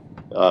well,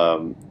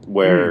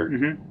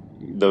 where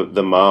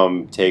the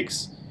mom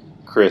takes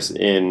Chris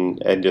in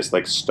and just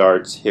like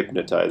starts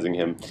hypnotizing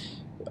him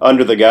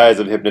under the guise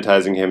of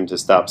hypnotizing him to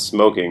stop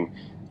smoking,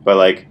 but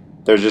like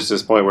there's just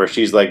this point where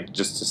she's like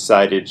just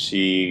decided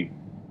she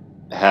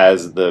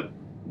has the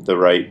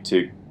right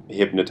to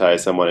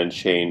hypnotize someone and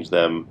change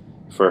them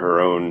for her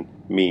own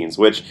means,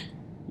 which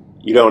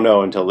you don't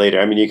know until later.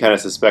 I mean, you kind of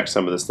suspect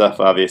some of the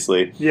stuff,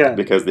 obviously,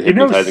 because the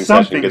hypnotizing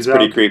session gets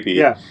pretty creepy.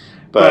 Yeah.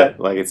 But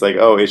like, it's like,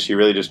 oh, is she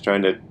really just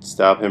trying to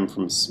stop him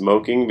from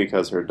smoking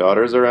because her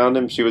daughter's around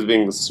him? She was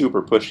being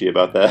super pushy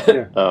about that.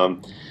 Yeah.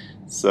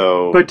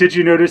 But did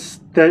you notice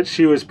that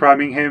she was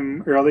priming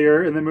him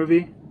earlier in the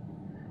movie?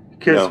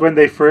 Because when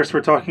they first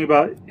were talking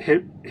about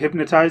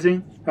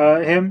hypnotizing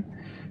him,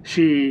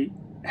 she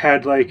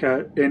had like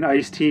an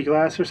iced tea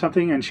glass or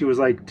something, and she was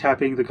like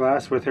tapping the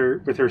glass with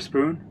her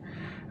spoon,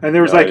 and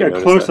there was like a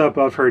close up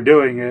of her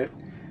doing it,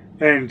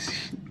 and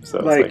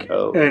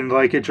and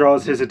like it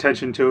draws his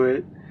attention to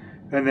it,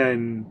 and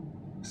then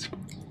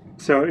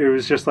so it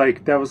was just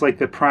like that was like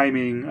the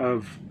priming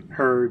of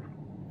her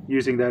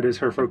using that as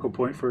her focal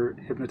point for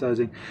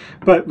hypnotizing.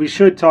 But we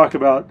should talk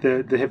about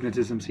the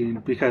hypnotism scene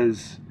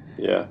because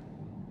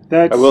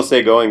I will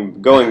say,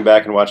 going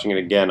back and watching it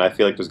again, I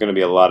feel like there's going to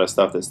be a lot of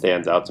stuff that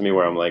stands out to me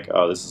where I'm like,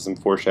 oh, this is some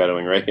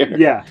foreshadowing right here.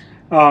 Yeah.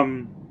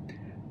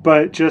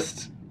 But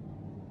just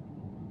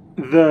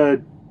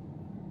the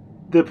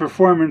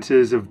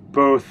performances of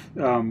both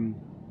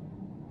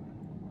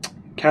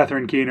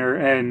Catherine Keener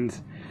and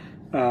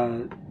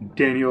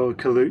Daniel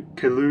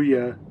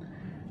Kaluuya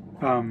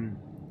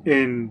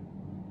in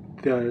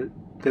the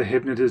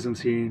hypnotism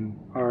scene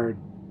are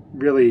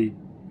really,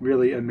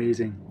 really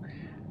amazing.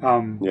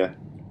 Yeah.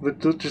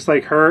 Just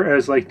like her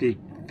as like the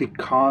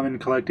calm and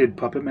collected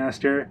puppet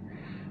master,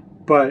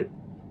 but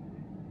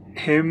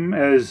him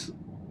as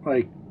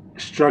like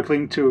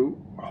struggling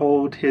to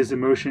hold his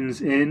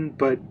emotions in,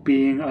 but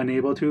being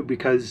unable to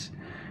because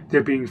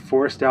they're being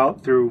forced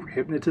out through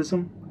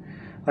hypnotism.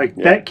 Like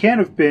that can't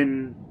have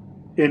been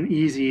an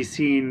easy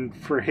scene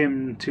for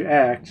him to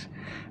act.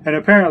 And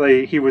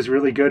apparently he was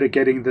really good at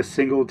getting the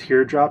single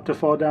teardrop to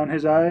fall down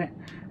his eye.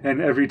 And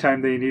every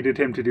time they needed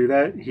him to do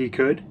that, he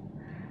could.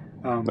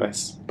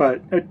 Nice.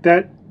 But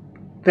that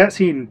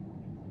scene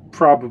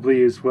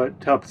probably is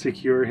what helped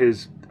secure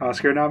his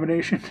Oscar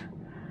nomination.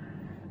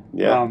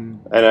 Yeah.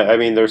 And I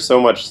mean, there's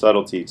so much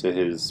subtlety to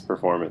his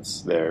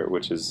performance there,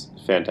 which is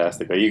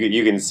fantastic. Like,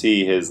 you can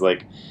see his,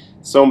 like,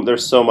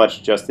 there's so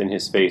much just in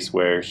his face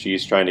where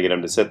she's trying to get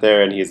him to sit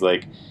there, and he's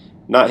like,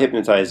 not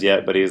hypnotized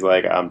yet, but he's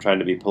like, I'm trying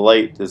to be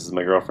polite. This is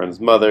my girlfriend's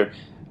mother.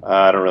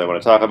 I don't really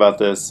want to talk about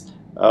this.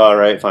 All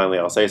right, finally,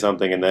 I'll say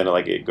something, and then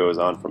like it goes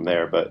on from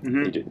there. But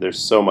there's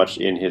so much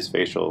in his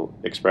facial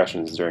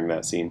expressions during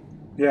that scene.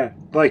 Yeah,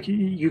 like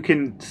you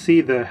can see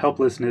the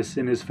helplessness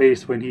in his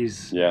face when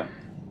he's yeah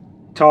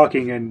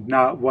talking and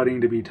not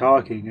wanting to be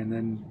talking, and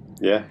then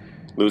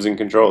losing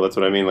control. That's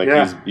what I mean. Like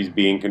he's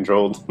being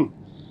controlled.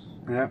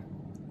 Yeah,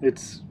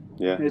 it's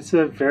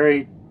a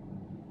very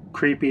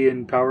creepy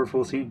and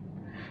powerful scene.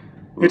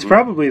 It's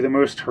probably the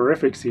most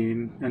horrific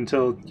scene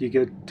until you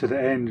get to the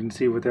end and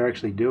see what they're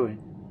actually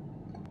doing.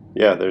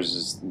 Yeah, there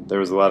was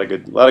a lot of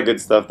good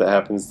stuff that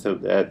happens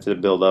to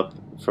build up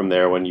from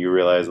there when you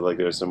realize like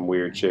there's some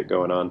weird shit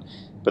going on.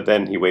 But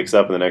then he wakes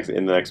up in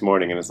the next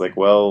morning and it's like,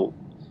 well,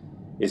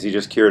 is he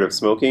just cured of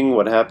smoking?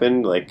 What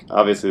happened? Like,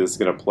 obviously this is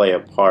going to play a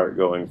part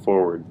going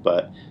forward,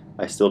 but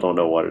I still don't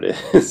know what it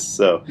is.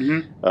 So,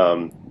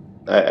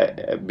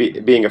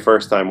 being a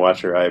first-time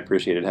watcher, I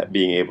appreciated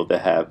being able to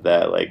have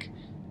that like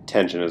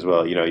tension as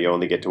well. You know, you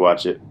only get to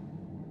watch it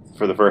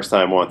for the first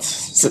time once,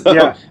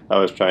 so I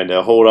was trying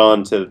to hold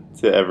on to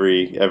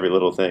every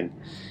little thing.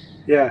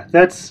 Yeah,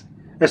 that's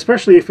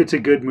especially if it's a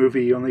good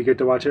movie. You only get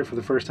to watch it for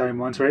the first time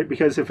once, right?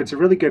 Because if it's a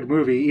really good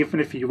movie, even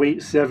if you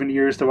wait 7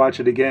 years to watch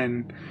it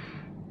again,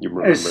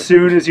 as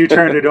soon as you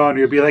turn it on,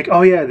 you'll be like,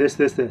 oh yeah, this.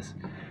 Because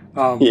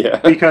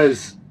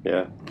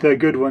the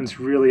good ones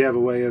really have a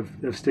way of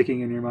sticking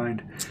in your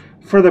mind.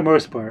 For the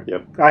most part.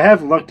 Yep. I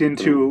have looked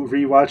into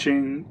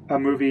rewatching a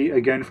movie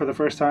again for the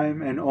first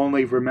time and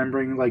only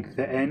remembering like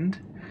the end,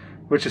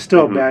 which is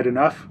still bad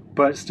enough,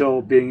 but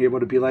still being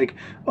able to be like,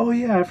 oh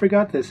yeah, I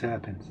forgot this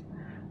happens.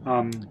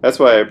 That's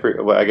why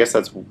I guess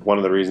that's one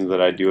of the reasons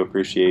that I do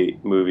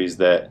appreciate movies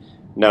that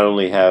not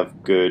only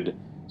have good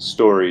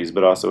stories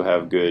but also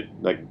have good,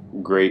 like,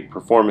 great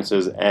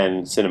performances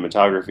and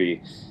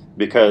cinematography,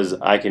 because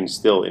I can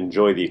still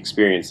enjoy the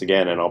experience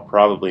again, and I'll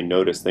probably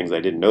notice things I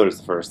didn't notice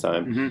the first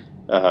time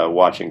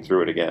watching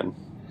through it again.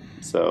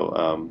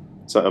 So,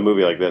 so a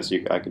movie like this,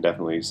 I could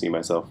definitely see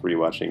myself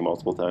rewatching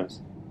multiple times.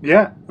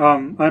 Yeah,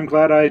 I'm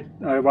glad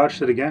I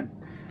watched it again.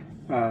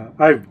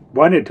 I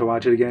wanted to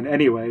watch it again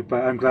anyway,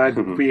 but I'm glad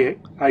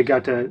I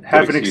got to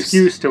have an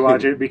excuse to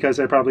watch it, because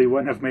I probably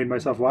wouldn't have made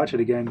myself watch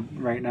it again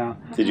right now.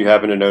 Did you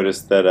happen to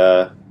notice that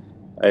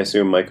I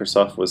assume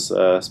Microsoft was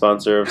a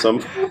sponsor of some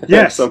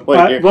yes, at some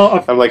point here?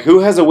 Well, I'm like, who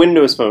has a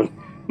Windows phone?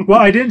 Well,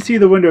 I didn't see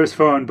the Windows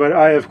phone, but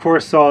I of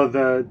course saw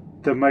the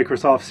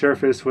Microsoft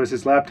Surface was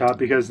his laptop,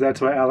 because that's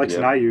what Alex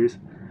and I use.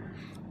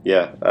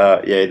 Yeah,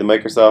 the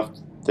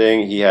Microsoft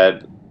thing. He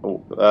had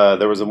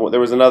there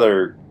was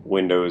another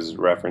Windows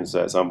reference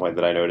at some point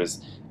that I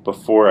noticed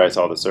before I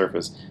saw the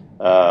Surface.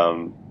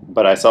 But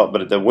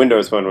the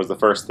Windows phone was the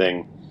first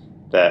thing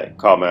that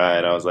caught my eye,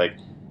 and I was like,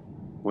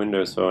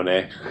 Windows Phone,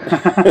 eh?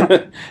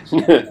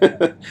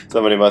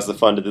 Somebody must have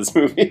funded this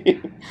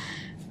movie.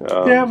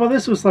 Yeah, well,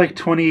 this was like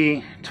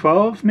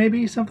 2012,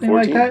 maybe, something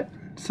 14? like that.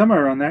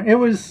 Somewhere around there. It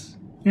was,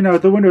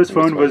 the Windows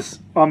Phone was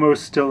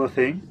almost still a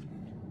thing.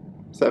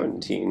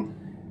 17.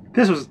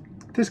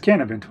 This can't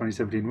have been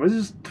 2017. Was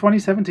this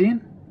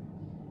 2017?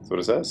 That's what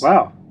it says.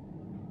 Wow.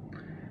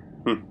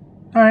 All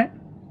right.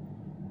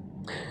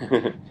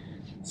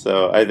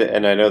 So, I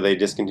know they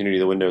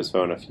discontinued the Windows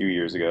Phone a few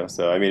years ago.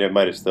 So, I mean, it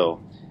might have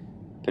still...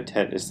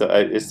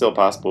 It's still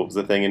possible. It was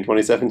a thing in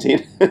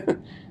 2017.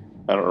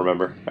 I don't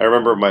remember. I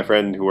remember my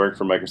friend who worked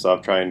for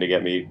Microsoft trying to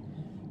get me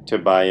to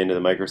buy into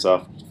the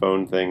Microsoft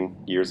phone thing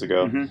years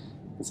ago and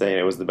saying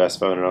it was the best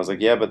phone. And I was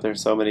like, yeah, but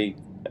there's so many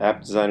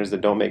app designers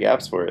that don't make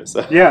apps for it.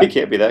 So it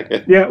can't be that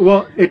good. Yeah,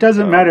 well, it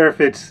doesn't matter if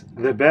it's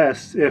the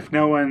best. If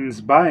no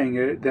one's buying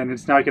it, then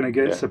it's not going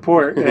to get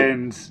support,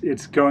 and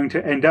it's going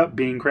to end up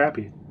being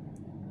crappy.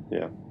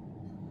 Yeah.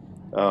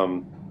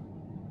 I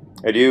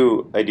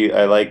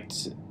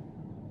liked...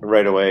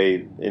 right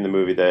away in the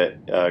movie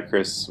that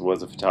Chris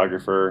was a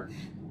photographer,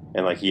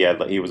 and like he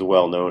was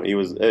well known. He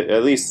was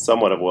at least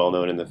somewhat of well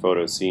known in the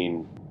photo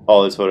scene.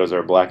 All his photos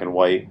are black and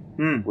white,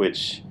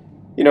 which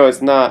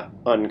it's not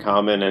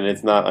uncommon, and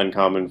it's not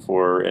uncommon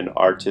for an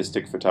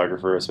artistic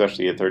photographer,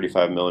 especially a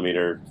 35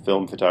 millimeter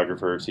film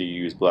photographer, to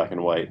use black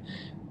and white.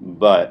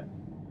 But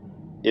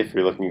if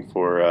you're looking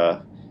for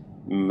a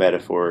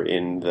metaphor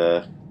in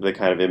the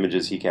kind of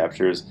images he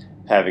captures,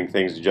 having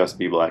things just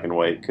be black and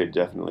white could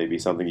definitely be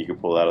something you could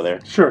pull out of there.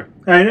 Sure,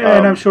 and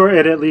I'm sure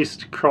it at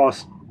least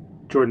crossed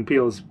Jordan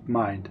Peele's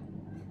mind.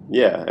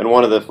 Yeah, and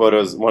one of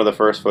the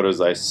first photos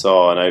I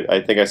saw, and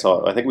I think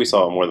we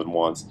saw it more than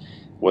once,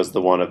 was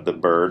the one of the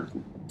bird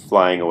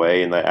flying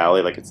away in the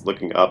alley, like it's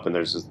looking up, and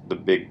there's just the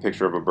big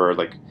picture of a bird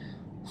like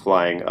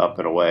flying up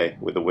and away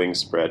with the wings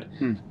spread.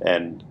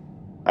 And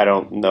I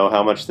don't know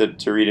how much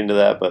to read into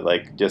that, but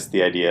like just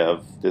the idea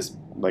of this,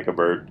 like a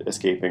bird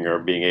escaping or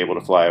being able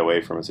to fly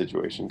away from a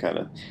situation, kind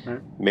of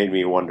made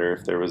me wonder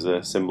if there was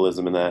a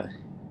symbolism in that.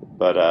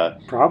 But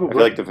probably, I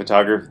feel like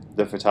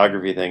the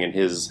photography thing and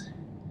his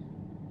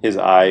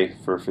eye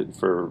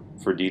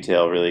for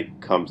detail really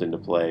comes into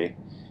play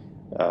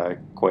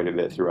quite a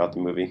bit throughout the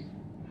movie.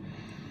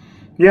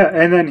 Yeah,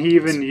 and then he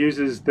even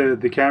uses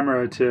the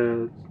camera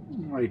to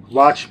like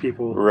watch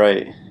people.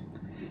 Right.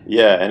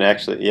 Yeah, and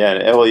actually,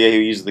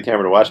 he uses the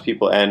camera to watch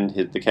people, and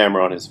the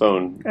camera on his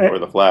phone, or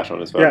the flash on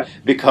his phone,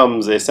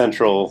 becomes a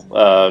central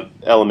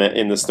element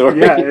in the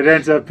story. Yeah, it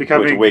ends up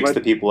becoming which wakes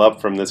the people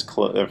up from this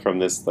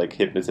like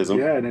hypnotism.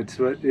 Yeah, and it's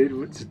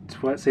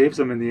what saves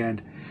them in the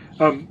end.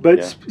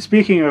 But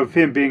speaking of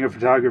him being a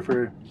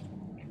photographer,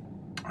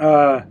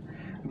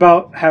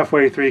 about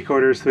halfway,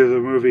 3/4 through the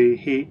movie,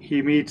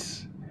 he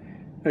meets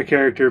a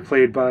character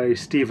played by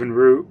Stephen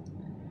Root,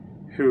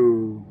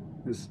 who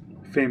is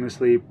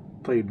famously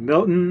played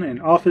Milton in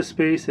Office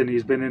Space, and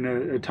he's been in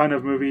a ton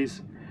of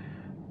movies.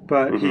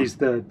 But he's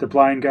the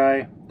blind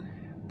guy.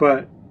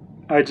 But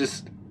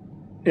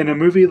in a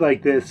movie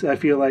like this, I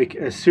feel like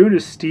as soon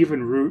as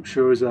Stephen Root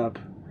shows up,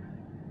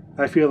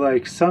 I feel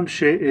like some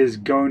shit is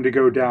going to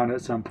go down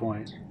at some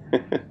point.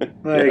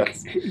 Like,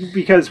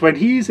 because when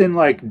he's in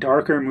like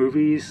darker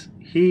movies,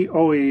 he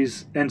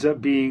always ends up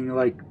being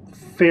like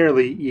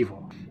fairly evil.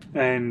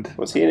 And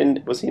was he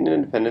in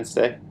Independence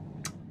Day?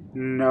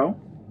 No.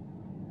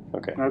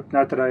 Okay.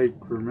 Not that I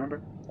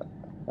remember.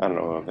 I don't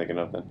know what I'm thinking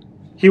of then.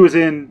 He was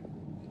in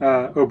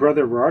Oh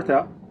Brother, Where Art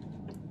Thou?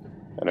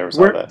 I never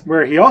saw that.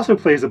 Where he also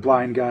plays a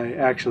blind guy,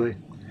 actually.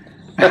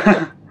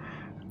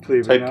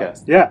 Believe it or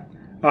not. Yeah.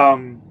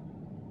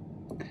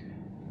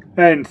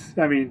 And,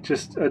 I mean,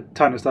 just a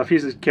ton of stuff.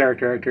 He's a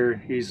character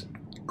actor. He's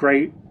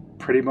great,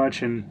 pretty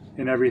much, in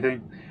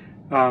everything.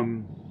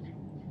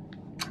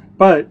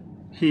 But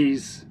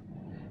he's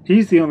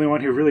the only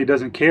one who really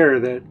doesn't care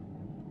that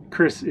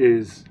Chris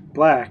is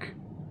black.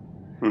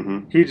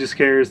 He just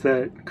cares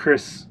that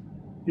Chris,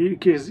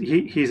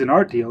 he's an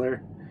art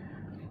dealer,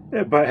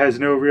 but has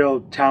no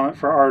real talent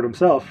for art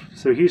himself.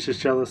 So he's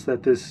just jealous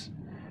that this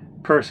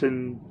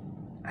person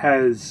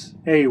has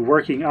A,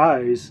 working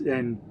eyes,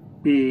 and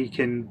B,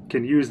 can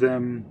use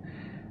them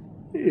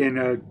in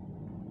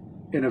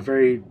a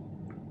very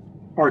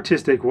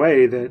artistic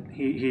way that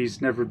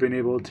he's never been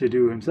able to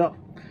do himself.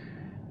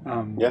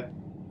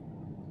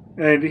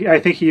 And I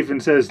think he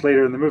even says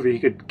later in the movie he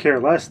could care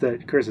less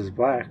that Chris is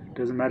black. It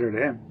doesn't matter to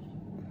him.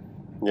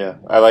 Yeah,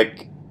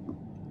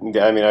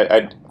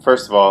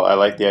 first of all, I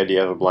like the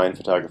idea of a blind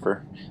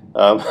photographer,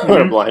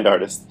 or a blind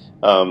artist,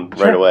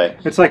 right away.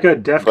 It's like a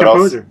deaf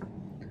composer.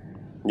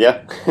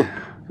 Yeah,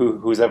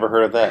 who's ever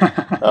heard of that?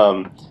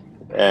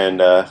 And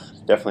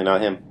definitely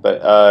not him.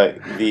 But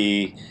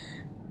the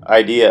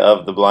idea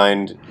of the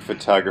blind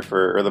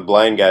photographer, or the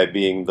blind guy,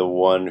 being the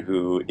one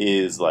who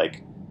is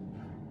like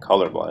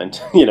colorblind,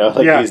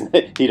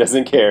 he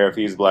doesn't care if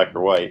he's black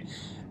or white.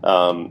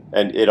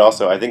 And it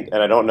also, I think,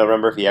 and I don't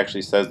remember if he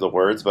actually says the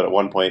words, but at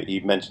one point he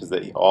mentions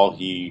that all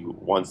he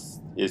wants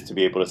is to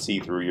be able to see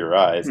through your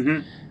eyes.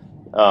 And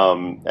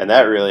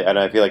that really, and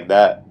I feel like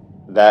that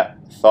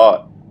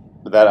thought,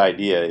 that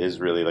idea is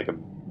really like a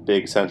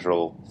big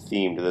central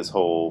theme to this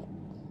whole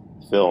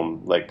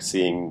film, like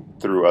seeing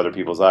through other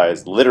people's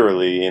eyes,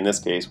 literally in this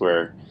case,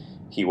 where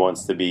he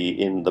wants to be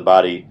in the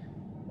body,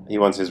 he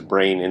wants his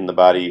brain in the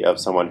body of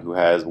someone who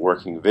has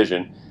working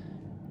vision,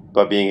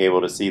 but being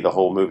able to see the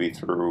whole movie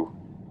through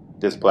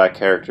this black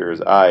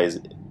character's eyes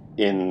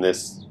in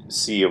this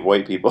sea of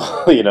white people.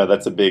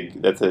 That's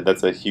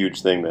a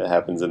huge thing that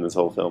happens in this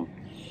whole film.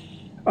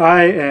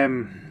 I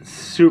am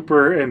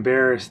super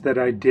embarrassed that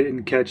I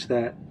didn't catch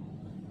that.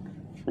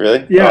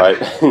 Really? Yeah.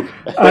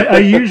 I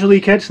usually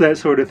catch that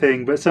sort of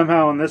thing, but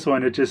somehow on this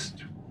one it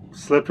just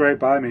slipped right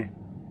by me.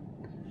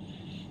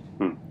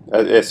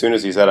 As soon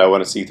as he said, "I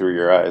want to see through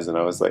your eyes," and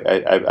I was like,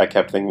 I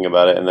kept thinking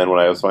about it, and then when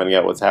I was finding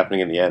out what's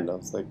happening in the end, I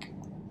was like,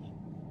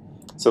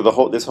 so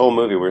this whole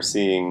movie, we're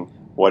seeing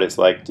what it's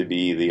like to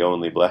be the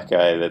only black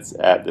guy that's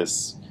at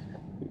this,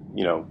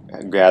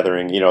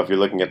 gathering. If you're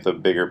looking at the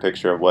bigger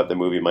picture of what the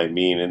movie might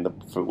mean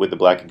with the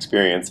black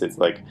experience, it's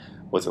like,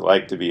 what's it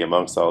like to be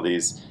amongst all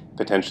these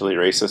potentially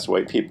racist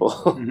white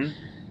people?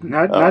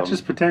 Not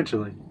just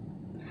potentially.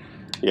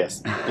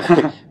 Yes.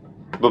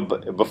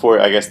 But before,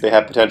 I guess they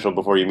have potential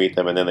before you meet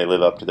them, and then they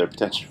live up to their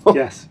potential.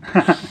 Yes.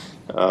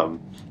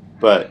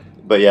 But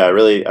but yeah, I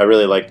really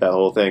liked that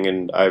whole thing,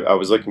 and I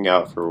was looking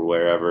out for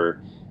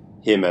wherever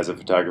him as a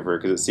photographer,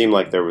 because it seemed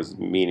like there was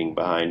meaning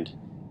behind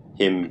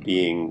him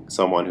being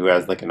someone who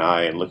has like an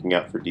eye and looking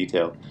out for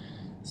detail.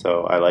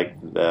 So I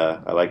liked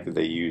that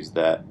they used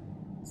that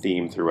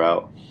theme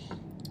throughout,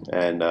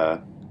 and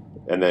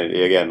then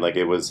again, like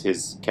it was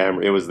his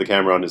camera, it was the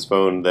camera on his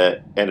phone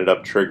that ended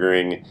up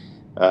triggering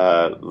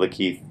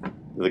Lakeith.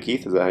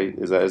 Lakeith,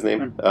 is that his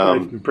name?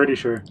 I'm pretty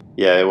sure.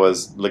 Yeah, it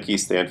was Lakeith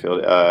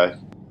Stanfield.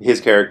 His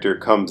character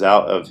comes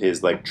out of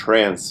his like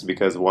trance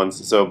because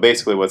so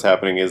basically what's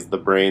happening is the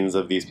brains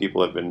of these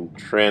people have been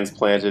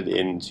transplanted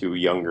into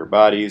younger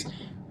bodies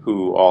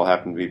who all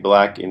happen to be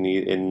black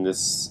in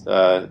this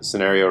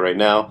scenario right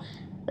now,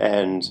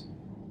 and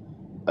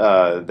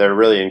they're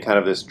really in kind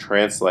of this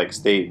trance-like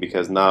state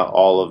because not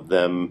all of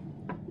them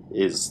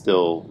is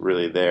still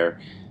really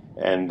there,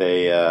 and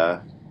they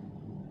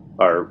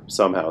are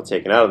somehow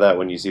taken out of that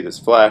when you see this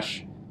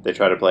flash. They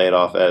try to play it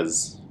off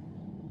as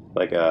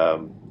like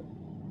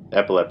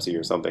epilepsy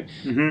or something,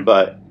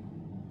 but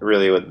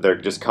really they're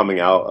just coming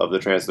out of the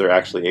trance. They're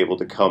actually able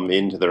to come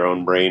into their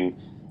own brain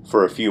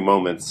for a few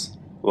moments,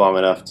 long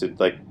enough to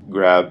like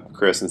grab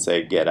Chris and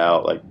say, get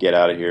out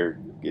of here,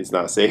 it's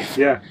not safe.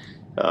 Yeah.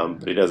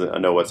 But he doesn't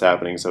know what's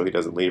happening, so he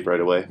doesn't leave right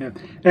away. Yeah.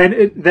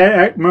 And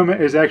that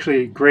moment is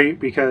actually great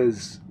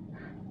because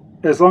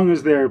as long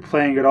as they're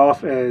playing it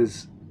off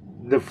as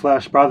the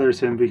flash bothers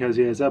him because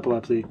he has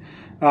epilepsy,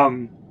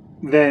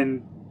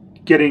 then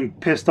getting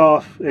pissed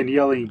off and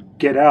yelling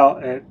 "get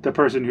out" at the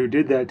person who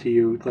did that to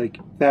you, like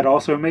that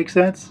also makes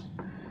sense.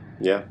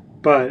 Yeah.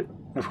 But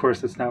of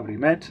course, that's not what he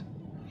meant.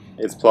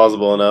 It's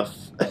plausible enough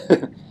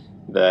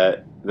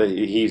that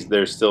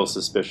there's still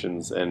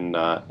suspicions and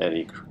not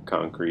any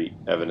concrete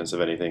evidence of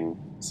anything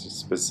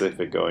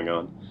specific going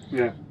on.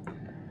 Yeah.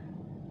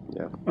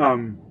 Yeah.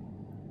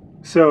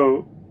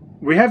 So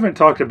we haven't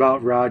talked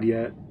about Rod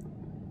yet,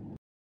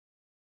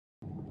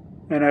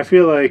 and I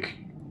feel like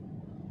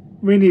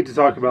we need to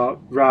talk about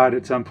Rod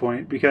at some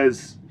point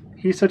because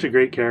he's such a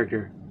great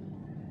character.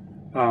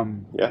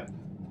 Yeah.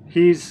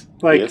 He's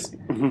like,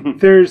 He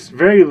there's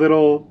very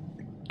little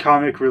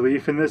comic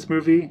relief in this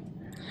movie.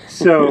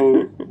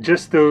 So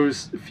just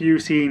those few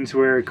scenes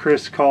where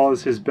Chris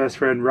calls his best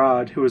friend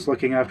Rod, who is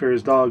looking after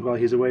his dog while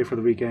he's away for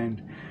the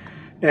weekend,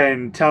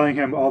 and telling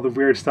him all the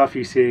weird stuff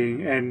he's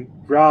seeing. And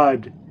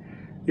Rod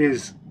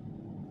is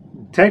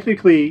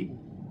technically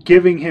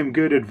giving him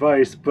good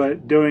advice,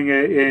 but doing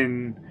it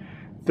in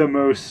the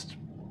most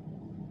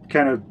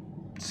kind of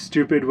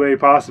stupid way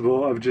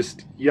possible of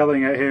just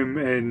yelling at him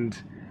and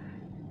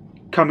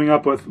coming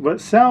up with what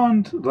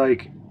sound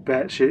like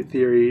batshit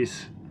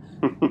theories.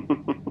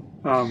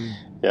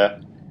 Yeah.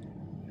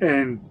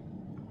 And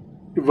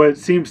what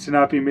seems to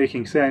not be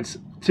making sense.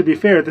 To be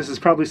fair, this is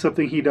probably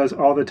something he does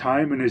all the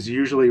time and is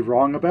usually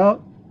wrong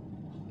about.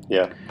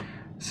 Yeah.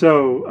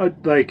 So,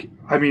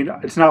 I mean,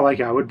 it's not like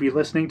I would be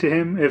listening to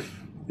him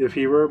if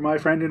he were my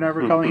friend and I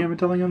were calling him and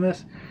telling him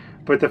this.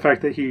 But the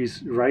fact that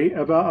he's right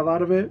about a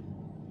lot of it.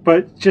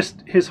 But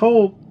just his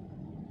whole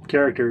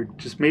character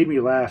just made me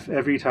laugh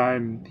every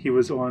time he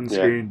was on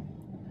screen.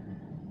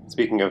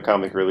 Speaking of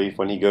comic relief,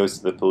 when he goes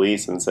to the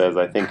police and says,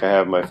 I think I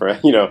have my friend,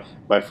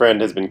 my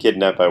friend has been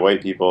kidnapped by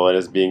white people and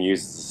is being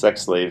used as a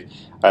sex slave.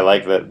 I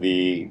like that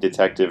the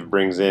detective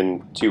brings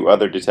in two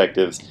other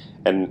detectives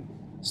and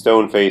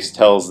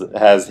Stoneface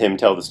has him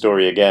tell the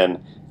story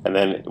again and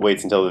then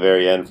waits until the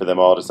very end for them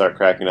all to start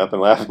cracking up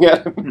and laughing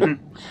at him.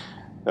 Mm-hmm.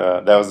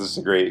 That was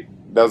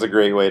a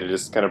great way to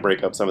just kind of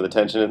break up some of the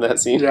tension in that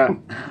scene. Yeah.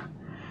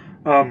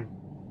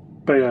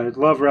 But yeah, I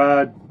love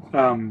Rod,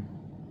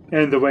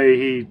 and the way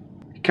he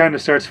kind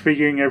of starts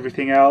figuring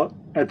everything out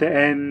at the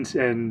end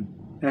and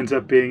ends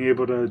up being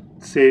able to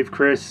save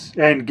Chris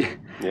and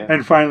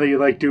finally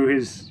like do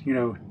his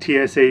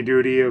TSA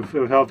duty of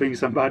helping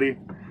somebody.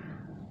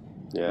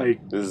 Yeah,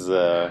 this is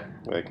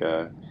like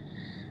a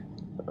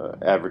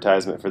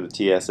advertisement for the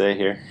TSA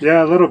here.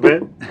 Yeah, a little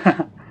bit.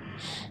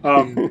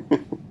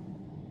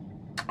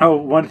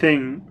 One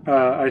thing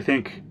I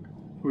think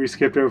we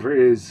skipped over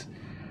is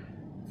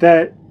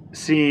that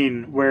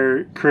scene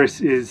where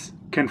Chris is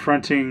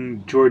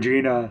confronting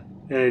Georgina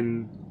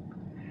and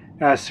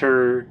asks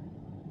her,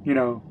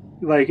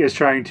 is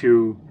trying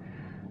to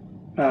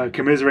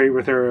commiserate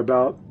with her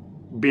about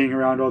being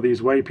around all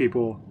these white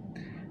people,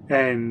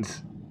 and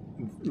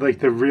like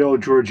the real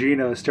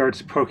Georgina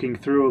starts poking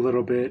through a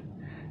little bit,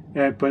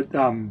 but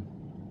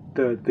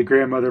the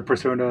grandmother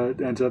persona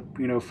ends up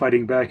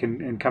fighting back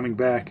and coming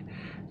back.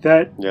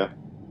 The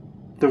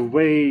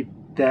way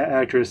that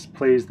actress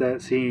plays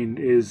that scene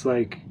is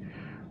like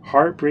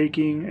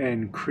heartbreaking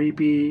and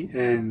creepy,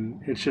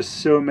 and it's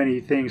just so many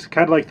things,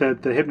 kind of like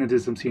the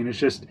hypnotism scene. It's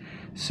just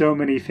so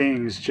many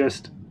things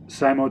just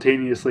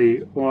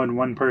simultaneously on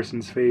one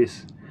person's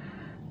face,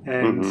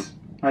 and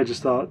I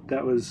just thought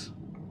that was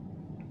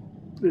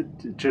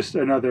just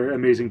another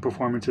amazing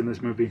performance in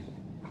this movie.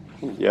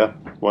 Yeah,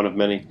 one of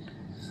many.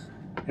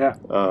 Yeah.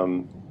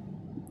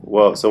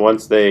 Well, so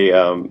once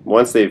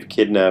they've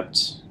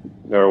kidnapped,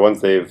 or once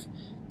they've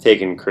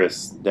taken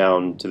Chris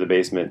down to the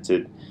basement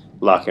to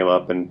lock him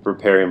up and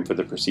prepare him for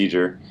the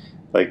procedure.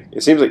 Like,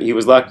 it seems like he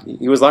was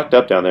locked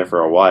up down there for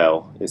a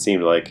while. It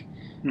seemed like,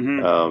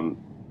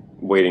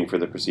 waiting for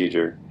the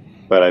procedure.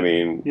 But I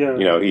mean, Yeah.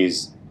 you know,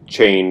 he's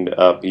chained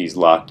up, he's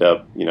locked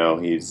up. You know,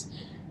 he's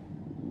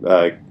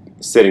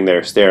sitting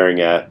there staring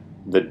at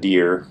the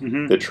deer,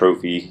 the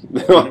trophy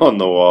on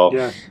the wall,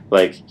 Yeah.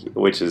 like,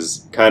 which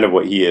is kind of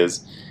what he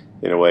is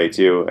in a way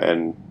too.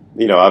 And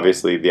you know,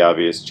 obviously the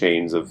obvious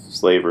chains of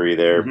slavery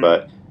there,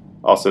 but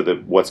also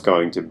what's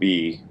going to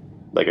be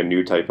like a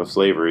new type of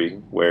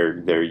slavery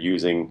where they're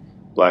using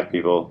black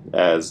people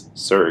as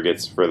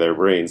surrogates for their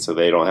brains so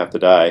they don't have to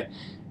die,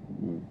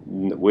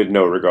 with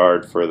no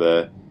regard for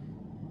the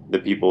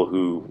people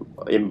who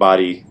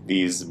embody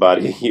these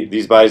bodies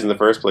in the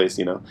first place,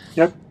 you know.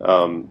 Yep.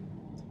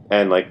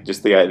 And like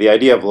just the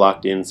idea of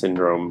locked in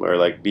syndrome, or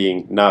like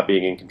not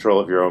being in control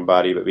of your own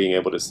body but being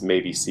able to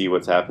maybe see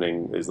what's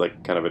happening, is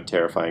like kind of a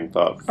terrifying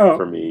thought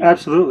for me.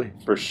 Absolutely.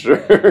 For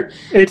sure.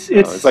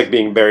 It's like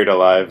being buried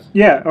alive.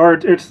 Yeah, or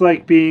it's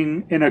like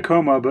being in a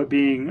coma but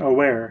being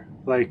aware.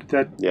 Like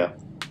that. Yeah.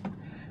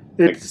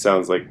 It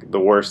sounds like the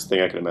worst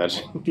thing I can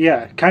imagine.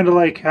 Yeah, kind of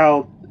like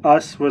how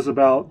Us was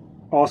about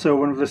also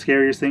one of the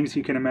scariest things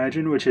you can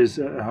imagine, which is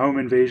a home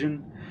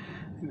invasion.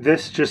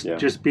 This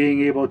just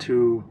being able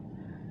to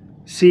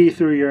see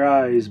through your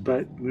eyes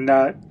but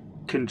not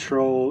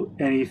control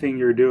anything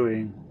you're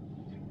doing.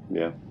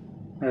 Yeah.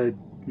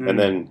 And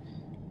then,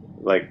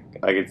 like,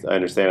 I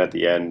understand at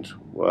the end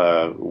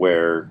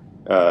where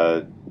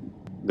the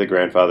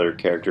grandfather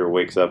character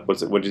wakes up. What's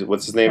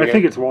his name again? I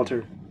think it's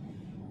Walter.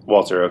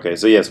 Walter, okay.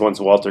 So yes, once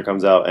Walter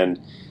comes out and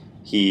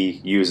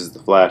he uses the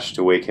flash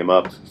to wake him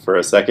up for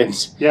a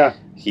second, yeah,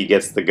 he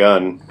gets the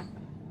gun.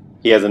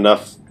 He has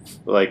enough,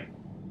 like,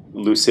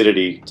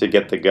 lucidity to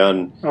get the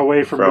gun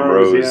away from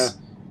Rose, yeah,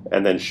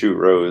 and then shoot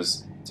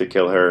Rose to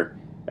kill her,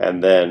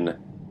 and then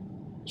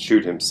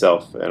shoot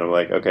himself. And I'm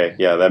like, okay,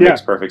 yeah, that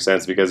makes perfect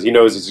sense, because he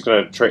knows he's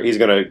gonna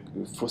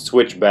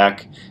switch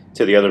back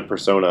to the other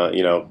persona,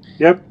 you know,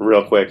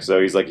 real quick. So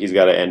he's like, he's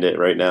got to end it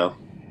right now.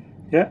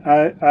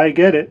 Yeah, I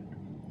get it.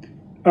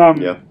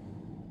 I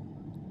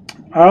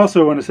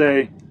also want to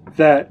say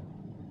that,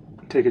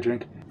 take a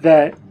drink,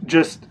 that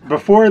just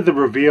before the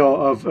reveal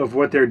of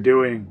what they're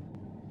doing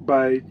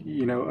by,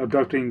 you know,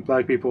 abducting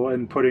black people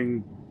and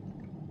putting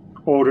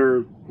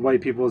older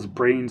white people's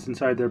brains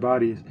inside their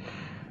bodies,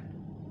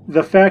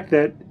 the fact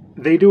that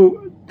they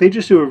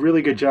just do a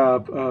really good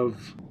job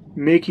of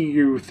making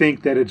you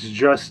think that it's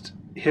just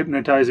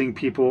hypnotizing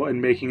people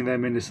and making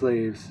them into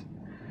slaves.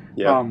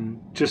 Yeah.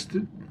 Just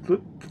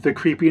the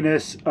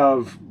creepiness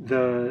of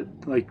the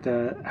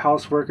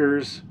house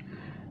workers,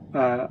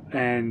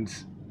 and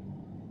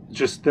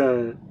just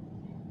the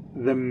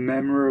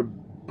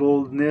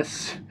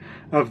memorableness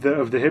of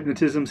the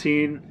hypnotism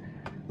scene,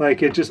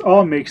 like, it just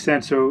all makes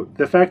sense. So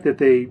the fact that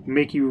they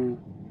do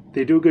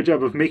a good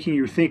job of making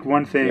you think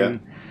one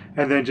thing,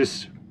 and then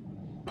just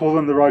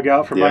pulling the rug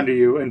out from under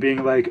you and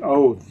being like,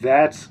 oh,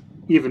 that's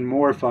even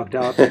more fucked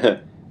up. Yeah,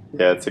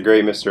 it's a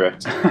great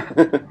misdirect.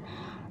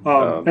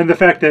 And the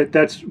fact that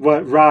that's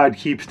what Rod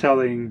keeps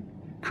telling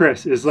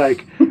Chris is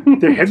like,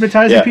 they're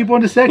hypnotizing people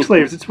into sex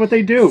slaves. It's what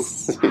they do.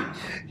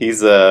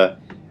 He's I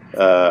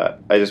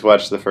just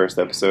watched the first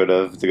episode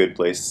of The Good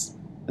Place,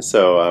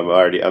 so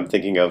I'm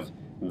thinking of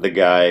the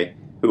guy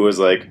who was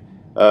like,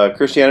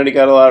 Christianity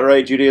got a lot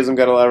right, Judaism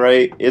got a lot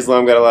right,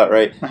 Islam got a lot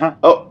right.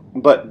 Oh,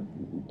 but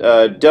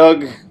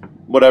Doug,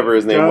 whatever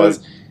his name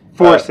was,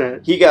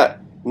 Forsett, he got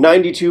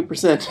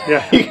 92%.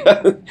 Yeah.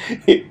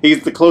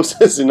 He's the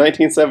closest in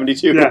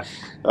 1972. Yeah.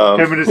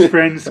 Him and his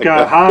friends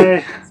got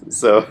high.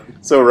 So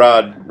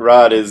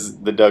Rod is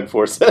the Doug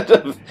Forsett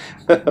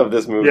of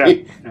this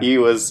movie. Yeah. He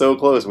was so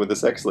close with the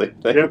sex slave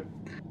thing. Yep.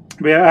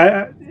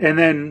 Yeah, and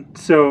then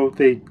so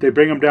they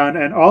bring him down,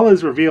 and all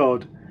is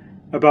revealed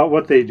about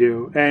what they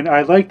do. And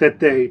I like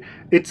that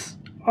it's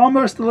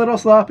almost a little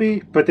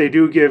sloppy, but they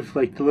do give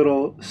like the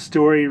little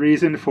story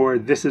reason for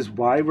this is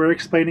why we're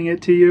explaining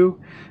it to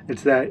you.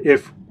 It's that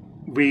if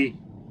we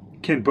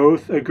can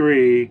both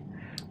agree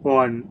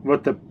on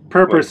what the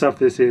purpose of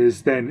this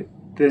is, then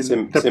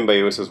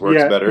symbiosis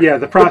works better. Yeah,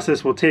 the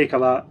process will take a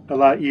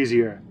lot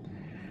easier.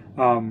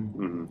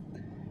 And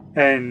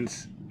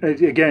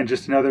again,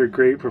 just another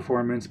great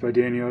performance by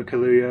Daniel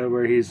Kaluuya,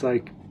 where he's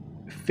like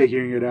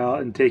figuring it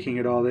out and taking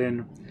it all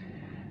in,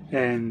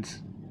 and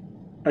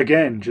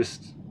again,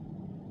 just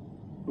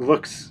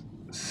looks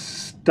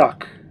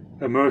stuck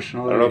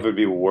emotionally. I don't know if it'd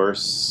be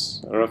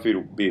worse. I don't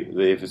know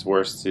if it's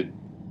worse to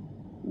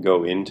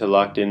go into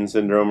locked-in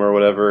syndrome or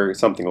whatever,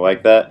 something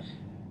like that,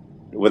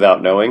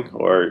 without knowing,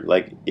 or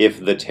like if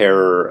the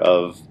terror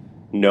of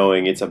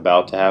knowing it's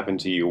about to happen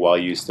to you while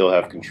you still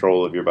have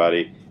control of your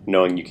body,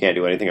 knowing you can't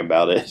do anything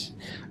about it.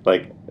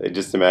 Like,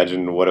 just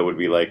imagine what it would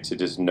be like to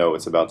just know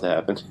it's about to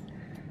happen.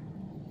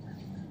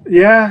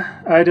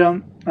 Yeah,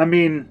 I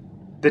mean,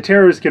 the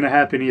terror is going to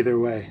happen either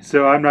way,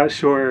 so I'm not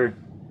sure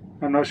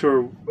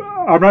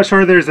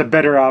there's a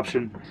better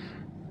option.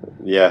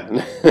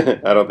 Yeah,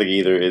 I don't think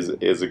either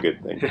is a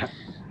good thing. Yeah.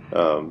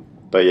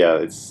 But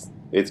yeah,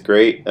 it's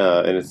great,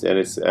 and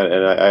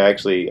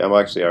I'm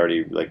actually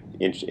already like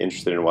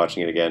interested in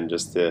watching it again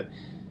just to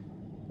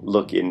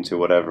look into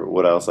what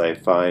else I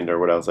find or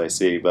what else I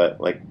see.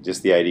 But like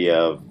just the idea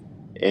of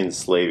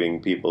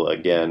enslaving people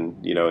again,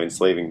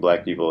 enslaving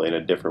black people in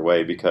a different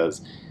way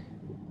because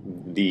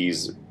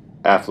these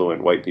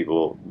affluent white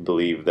people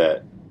believe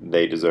that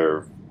they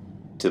deserve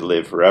to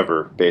live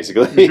forever,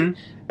 basically, Mm-hmm.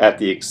 at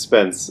the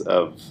expense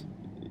of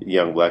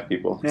young black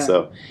people. Yeah.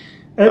 So,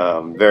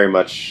 very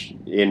much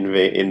in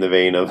the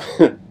vein of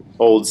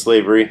old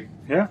slavery.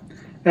 Yeah,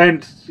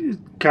 and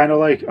kind of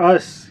like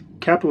us,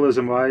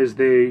 capitalism-wise,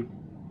 they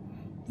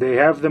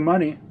have the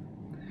money.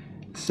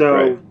 So,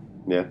 Right.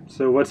 Yeah.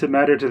 So what's it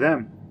matter to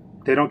them?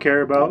 They don't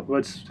care about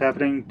what's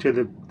happening to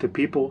the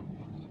people.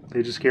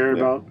 They just care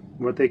about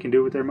what they can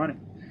do with their money.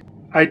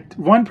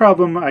 One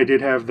problem I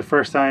did have the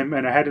first time,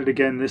 and I had it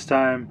again this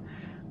time,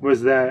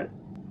 was that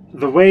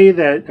the way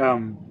that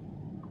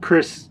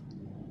Chris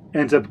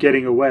ends up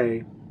getting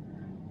away,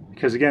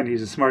 because again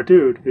he's a smart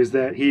dude, is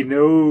that he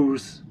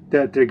knows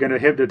that they're going to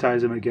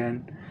hypnotize him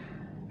again,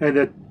 and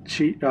that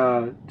she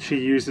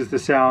uses the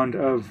sound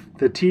of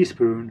the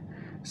teaspoon,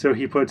 so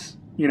he puts,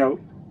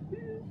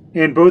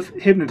 in both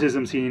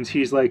hypnotism scenes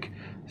he's like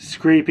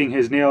scraping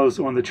his nails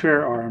on the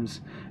chair arms,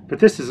 but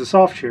this is a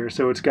soft chair,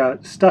 so it's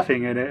got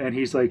stuffing in it, and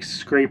he's like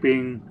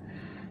scraping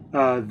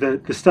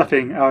the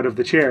stuffing out of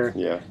the chair.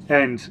 Yeah.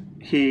 And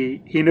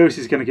he knows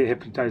he's going to get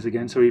hypnotized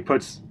again, so he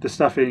puts the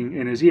stuffing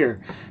in his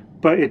ear.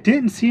 But it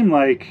didn't seem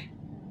like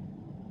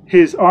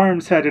his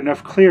arms had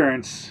enough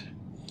clearance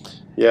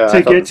Yeah, to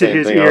I thought get the to same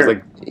his thing. ear. I was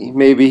like,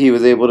 maybe he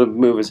was able to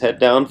move his head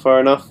down far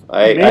enough.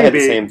 I had the Maybe.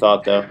 same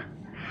thought though.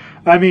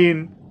 I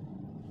mean,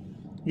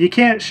 you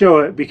can't show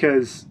it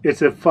because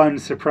it's a fun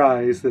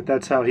surprise that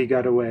that's how he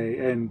got away,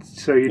 and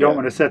so you don't Yeah.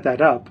 want to set that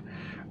up.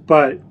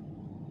 But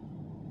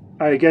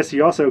I guess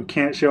you also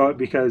can't show it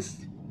because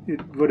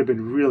it would have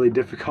been really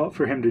difficult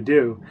for him to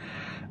do.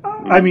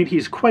 I mean,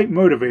 he's quite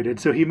motivated,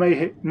 so he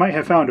might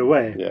have found a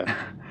way. Yeah.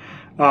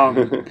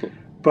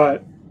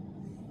 But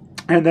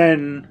and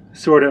then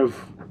sort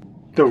of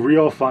the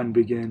real fun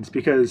begins,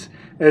 because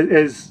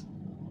as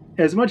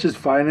much as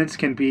violence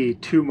can be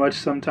too much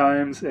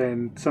sometimes,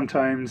 and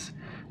sometimes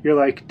you're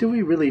like, do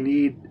we really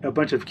need a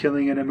bunch of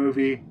killing in a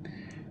movie?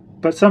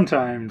 But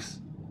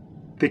sometimes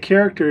the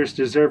characters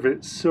deserve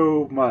it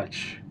so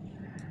much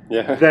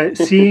Yeah. that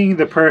seeing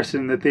the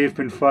person that they've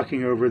been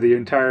fucking over the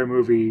entire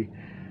movie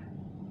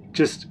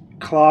just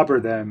clobber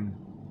them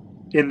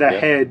in the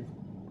head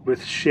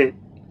with shit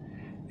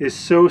is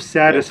so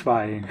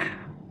satisfying.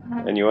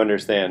 And you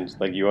understand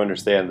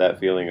that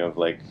feeling of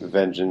like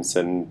vengeance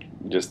and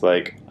just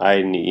like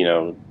I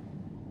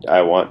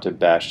want to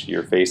bash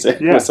your face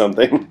in Yeah. with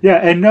something. Yeah,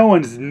 and no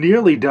one's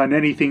nearly done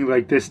anything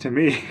like this to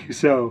me,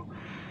 so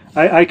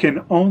I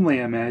can only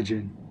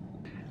imagine.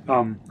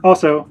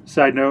 Also,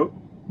 side note,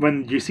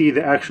 when you see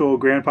the actual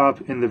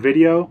grandpop in the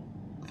video,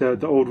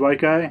 the old white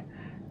guy,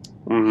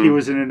 Mhm. he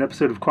was in an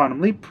episode of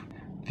Quantum Leap,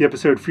 the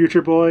episode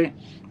Future Boy,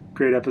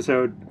 great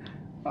episode.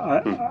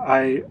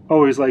 I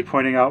always like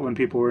pointing out when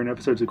people were in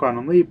episodes of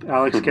Quantum Leap.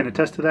 Alex can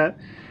attest to that.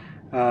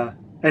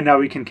 And now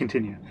we can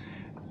continue.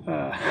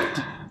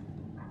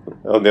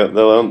 Oh,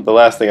 the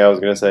last thing I was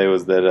going to say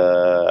was that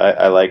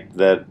I liked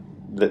that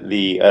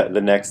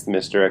the next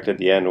misdirect at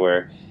the end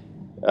where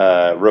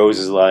Rose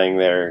is lying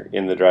there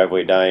in the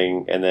driveway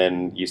dying, and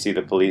then you see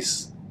the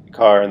police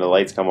car and the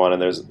lights come on,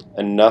 and there's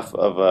enough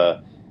of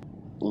a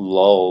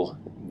lull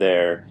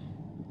there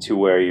to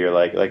where you're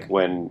like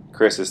when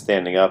Chris is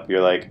standing up,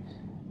 you're like,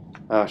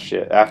 oh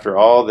shit, after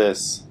all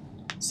this,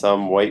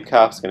 some white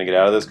cop's going to get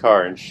out of this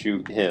car and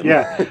shoot him.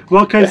 Yeah,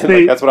 well, because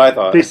that's what I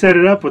thought. They set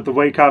it up with the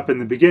white cop in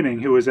the beginning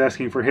who was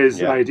asking for his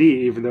Yeah.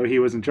 ID even though he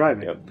wasn't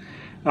driving. Yep.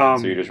 So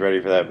you're just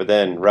ready for that. But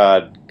then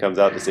Rod comes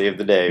out to save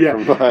the day Yeah.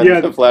 from behind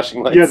Yeah. the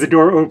flashing lights. Yeah, the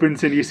door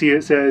opens and you see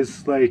it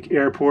says like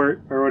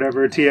airport or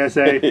whatever,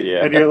 TSA,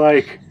 Yeah. and you're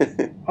like,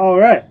 all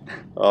right.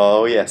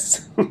 Oh,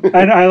 yes.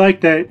 And I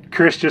like that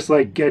Chris just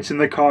like gets in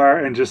the car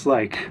and just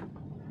like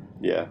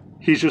Yeah.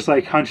 he's just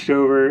like hunched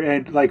over,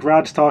 and like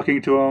Rod's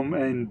talking to him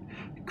and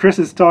Chris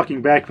is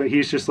talking back, but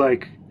he's just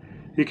like,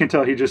 you can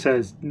tell he just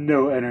has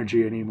no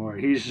energy anymore.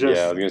 He's just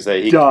Yeah, I was going to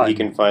say, done. he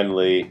can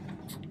finally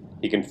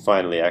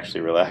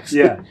actually relax.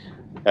 Yeah.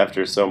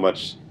 After so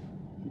much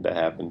that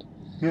happened.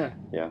 Yeah.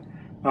 Yeah.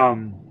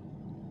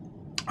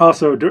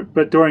 Also,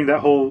 but during that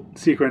whole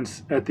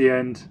sequence at the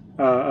end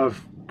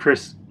of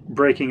Chris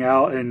breaking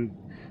out and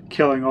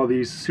killing all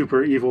these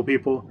super evil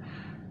people,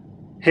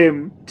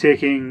 him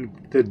taking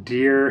the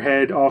deer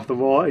head off the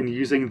wall and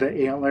using the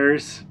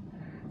antlers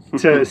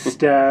to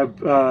stab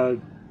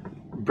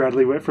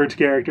Bradley Whitford's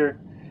character.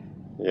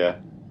 Yeah.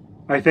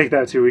 I think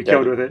that's who he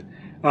killed with it.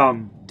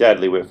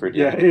 Dudley Whitford.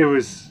 Yeah, it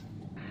was,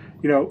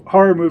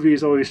 horror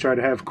movies always try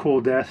to have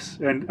cool deaths,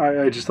 and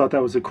I just thought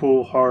that was a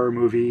cool horror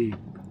movie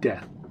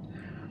death.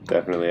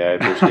 Definitely. I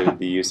appreciated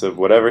the use of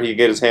whatever he could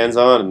get his hands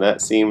on, and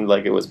that seemed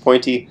like it was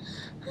pointy.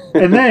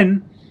 And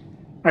then,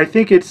 I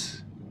think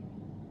is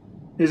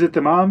it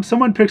the mom?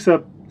 Someone picks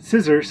up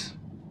scissors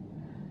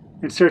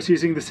and starts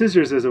using the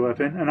scissors as a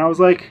weapon. And I was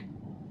like,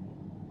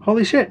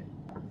 holy shit,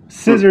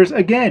 scissors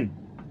again.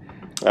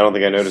 I don't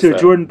think I noticed so that.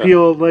 Jordan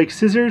Peele likes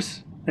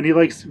scissors, and he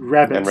likes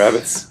rabbits. And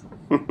rabbits.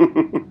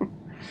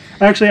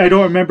 Actually, I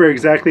don't remember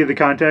exactly the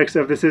context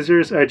of the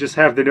scissors. I just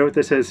have the note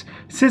that says,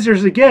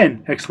 scissors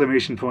again!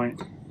 Exclamation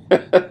point.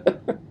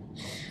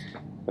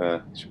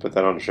 Should put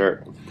that on a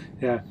shirt.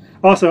 Yeah.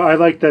 Also, I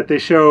like that they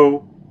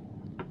show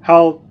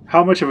how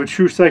much of a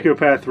true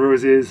psychopath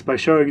Rose is by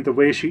showing the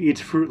way she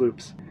eats Fruit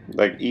Loops.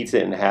 Like, eats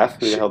it in half?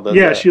 Who the hell does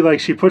Yeah,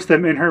 that? she puts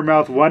them in her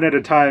mouth one at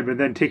a time and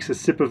then takes a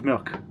sip of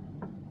milk.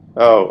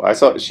 Oh, I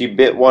saw she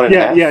bit one in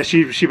half. Yeah,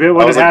 she bit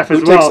one in half who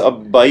as well. takes a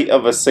bite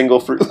of a single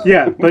fruit?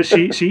 Yeah, but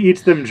she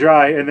eats them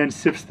dry and then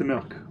sips the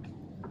milk.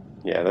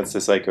 Yeah, that's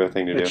the psycho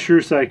thing to do. A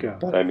true psycho.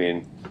 But I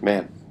mean,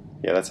 man,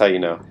 yeah, that's how you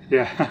know.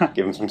 Yeah.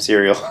 Give him some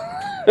cereal.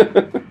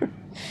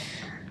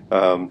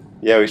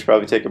 Yeah, we should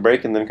probably take a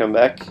break and then come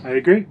back. I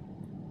agree.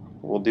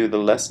 We'll do the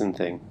lesson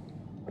thing.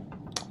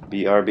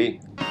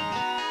 BRB.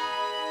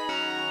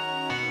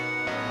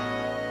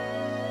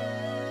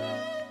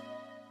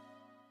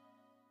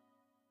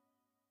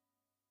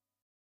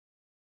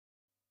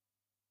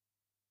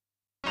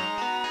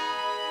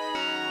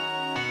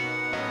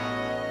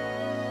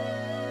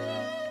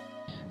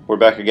 We're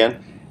back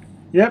again.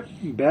 Yep,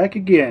 back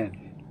again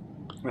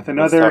with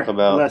another talk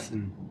about-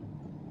 lesson.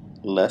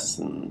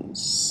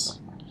 Lessons.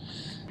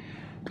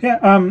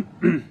 Yeah,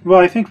 well,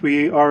 I think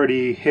we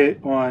already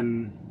hit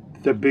on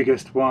the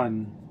biggest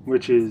one,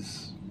 which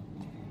is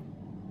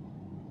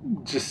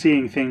just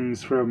seeing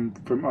things from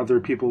other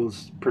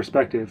people's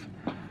perspective.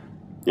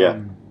 Yeah.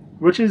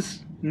 Which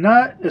is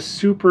not a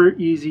super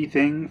easy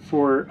thing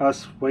for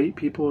us white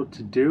people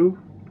to do,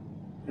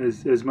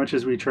 as much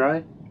as we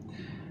try.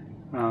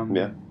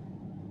 Yeah.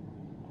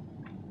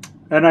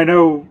 And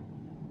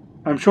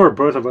I'm sure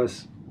both of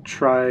us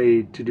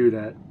try to do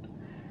that.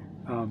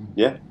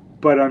 Yeah.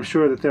 But I'm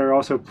sure that there are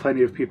also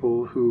plenty of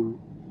people who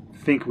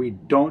think we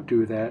don't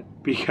do that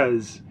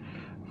because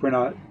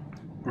we're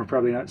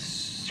probably not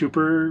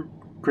super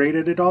great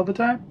at it all the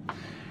time.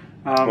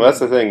 Well, that's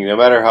the thing. No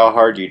matter how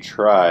hard you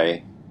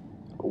try,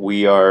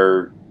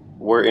 we're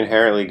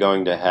inherently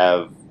going to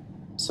have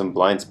some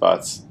blind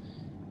spots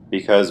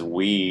because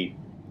we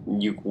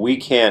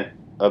can't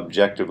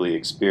objectively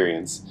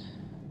experience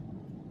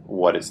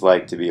what it's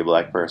like to be a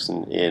black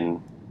person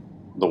in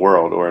the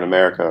world or in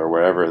America or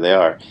wherever they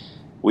are.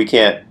 We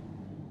can't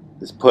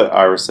just put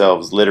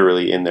ourselves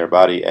literally in their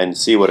body and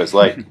see what it's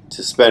like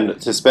to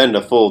spend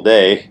a full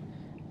day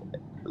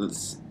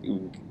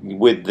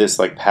with this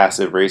like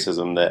passive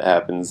racism that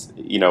happens,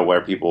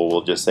 where people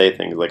will just say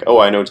things like, "Oh,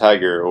 I know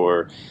Tiger,"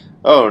 or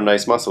 "Oh,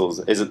 nice muscles."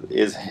 Is it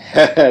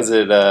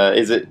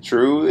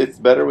true? It's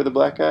better with a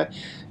black guy,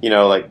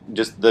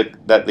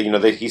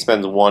 he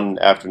spends one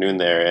afternoon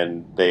there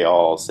and they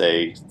all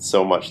say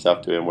so much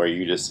stuff to him where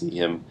you just see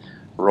him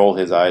roll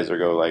his eyes or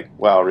go like,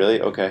 "Wow,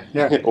 really? Okay."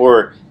 Yeah.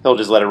 Or he'll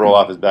just let it roll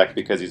off his back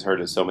because he's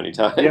heard it so many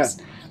times.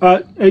 Yeah.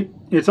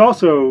 It's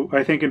also,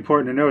 I think,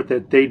 important to note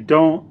that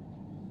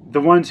the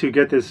ones who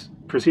get this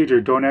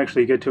procedure don't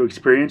actually get to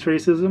experience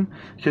racism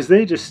because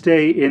they just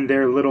stay in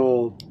their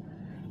little,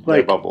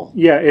 Their bubble.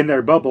 Yeah, in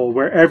their bubble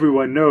where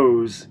everyone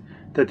knows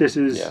that this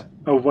is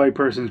a white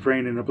person's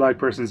brain in a black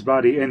person's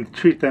body and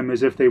treat them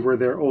as if they were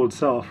their old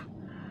self.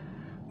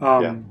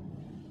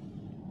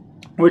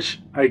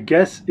 Which I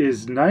guess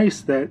is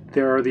nice that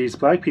there are these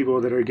black people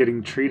that are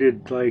getting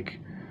treated like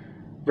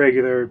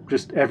regular,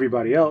 just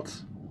everybody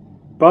else.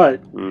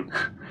 But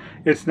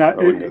it's not.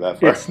 I wouldn't go that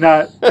far. It's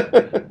not.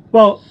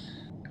 Well,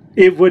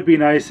 it would be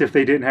nice if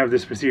they didn't have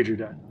this procedure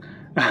done.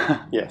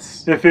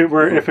 Yes. If it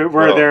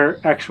were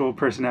their actual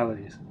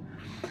personalities.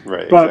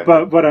 Right. But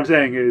Exactly. what I'm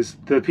saying is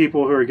the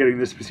people who are getting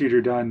this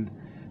procedure done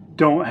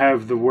don't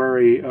have the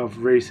worry of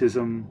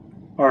racism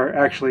or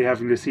actually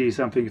having to see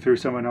something through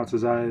someone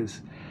else's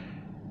eyes.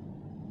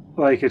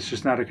 Like, it's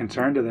just not a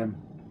concern to them.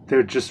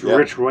 They're just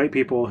rich white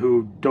people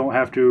who don't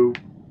have to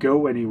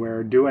go anywhere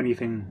or do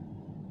anything.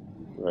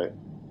 Right.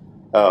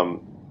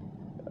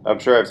 I'm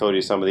sure I've told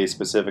you some of these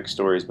specific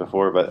stories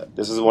before, but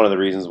this is one of the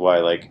reasons why,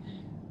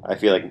 I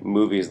feel like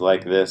movies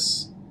like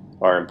this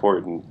are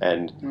important,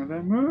 and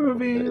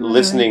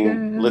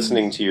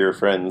listening to your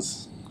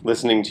friends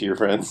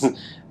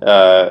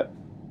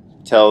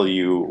tell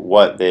you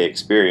what they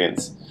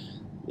experience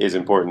is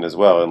important as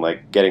well,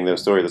 and getting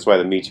those stories. That's why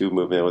the Me Too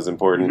movement was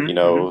important,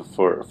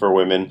 for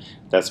women.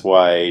 That's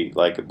why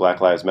Black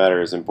Lives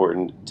Matter is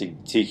important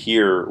to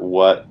hear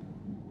what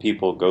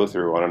people go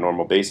through on a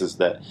normal basis.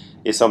 That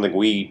is something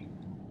we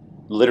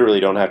literally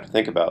don't have to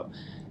think about,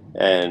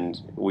 and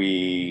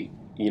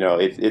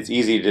it's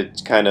easy to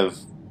kind of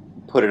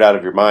put it out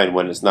of your mind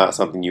when it's not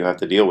something you have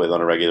to deal with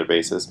on a regular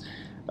basis.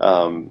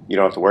 You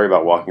don't have to worry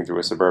about walking through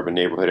a suburban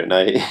neighborhood at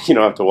night. You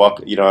don't have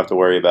to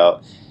worry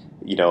about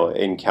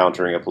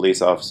encountering a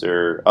police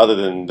officer, other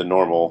than the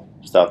normal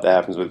stuff that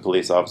happens with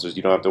police officers.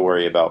 You don't have to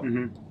worry about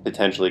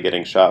potentially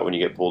getting shot when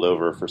you get pulled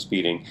over for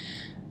speeding,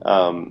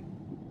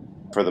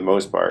 for the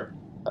most part.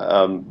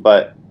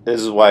 But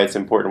this is why it's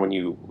important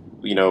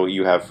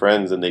you have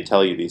friends and they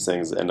tell you these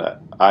things, and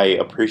I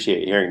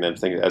appreciate hearing them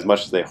things as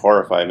much as they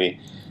horrify me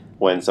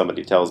when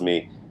somebody tells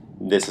me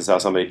this is how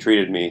somebody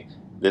treated me,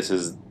 this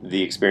is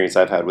the experience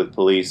I've had with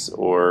police,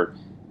 or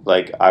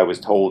like I was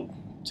told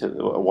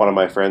one of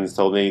my friends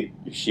told me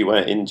she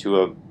went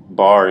into a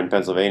bar in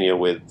Pennsylvania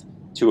with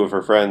two of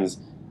her friends,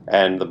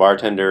 and the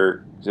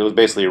bartender, it was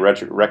basically a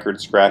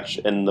record scratch,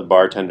 and the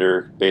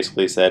bartender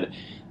basically said,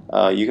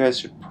 you guys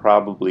should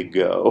probably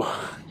go.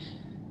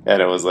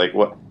 And it was like,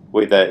 what?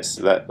 Wait, that's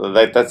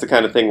the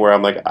kind of thing where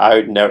I'm like,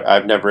 I've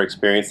never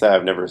experienced that.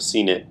 I've never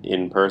seen it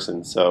in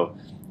person. So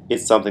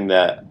it's something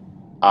that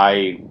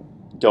I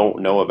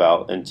don't know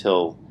about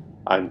until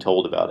I'm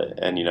told about it.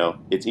 And,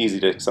 it's easy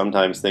to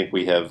sometimes think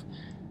we have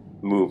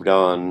moved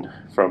on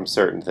from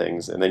certain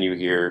things. And then you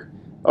hear,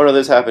 oh, no,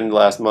 this happened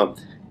last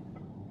month.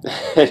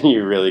 And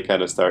you really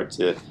kind of start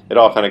to, it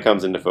all kind of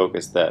comes into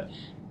focus that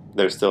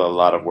there's still a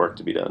lot of work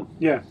to be done.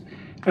 Yeah.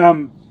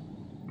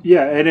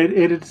 Yeah, and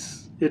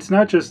it's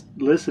not just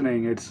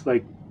listening, it's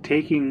like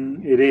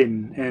taking it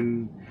in,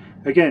 and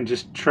again,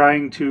 just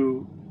trying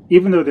to,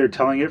 even though they're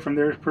telling it from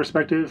their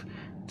perspective,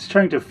 it's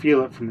trying to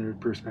feel it from their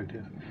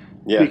perspective.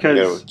 Yeah, because,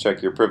 you gotta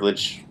check your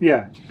privilege.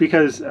 Yeah,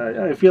 because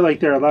I feel like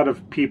there are a lot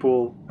of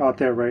people out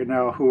there right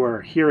now who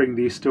are hearing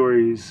these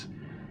stories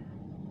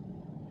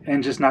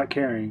and just not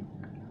caring.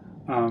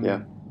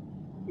 Yeah.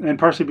 And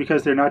partially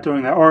because they're not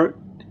doing that, or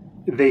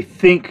they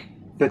think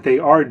that they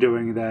are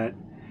doing that,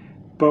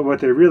 but what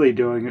they're really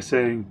doing is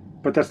saying,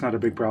 but that's not a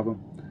big problem.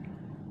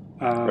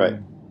 Right.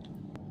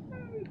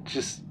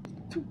 Just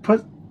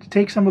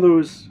take some of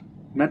those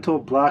mental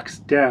blocks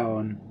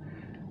down,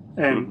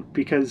 and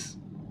because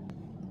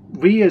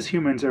we as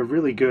humans are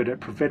really good at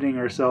preventing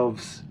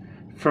ourselves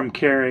from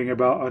caring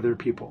about other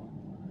people.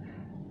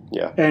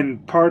 Yeah.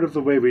 And part of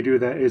the way we do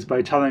that is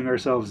by telling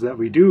ourselves that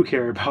we do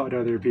care about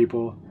other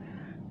people,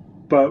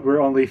 but we're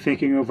only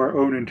thinking of our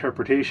own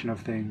interpretation of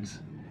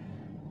things.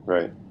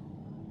 Right.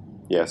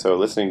 Yeah, so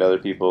listening to other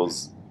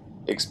people's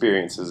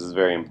experiences is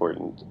very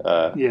important.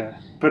 Yeah,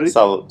 but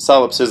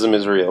solipsism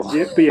is real.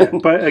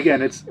 But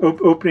again, it's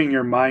opening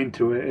your mind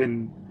to it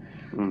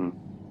and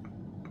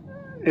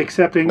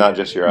accepting, not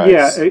just your eyes.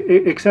 Yeah,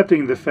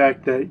 accepting the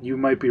fact that you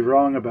might be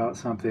wrong about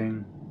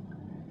something.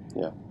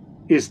 Yeah,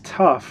 is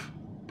tough,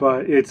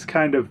 but it's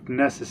kind of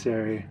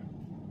necessary.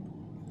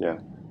 Yeah.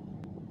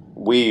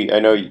 You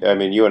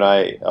and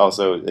I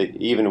also,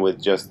 even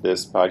with just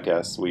this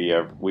podcast,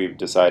 we've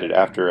decided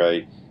after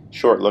a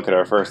short look at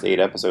our first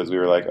 8 episodes, we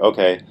were like,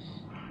 okay,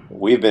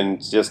 we've been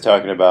just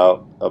talking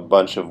about a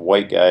bunch of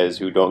white guys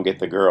who don't get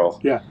the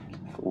girl. Yeah.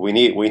 We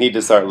need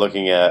to start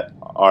looking at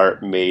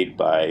art made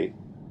by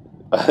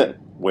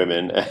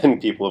women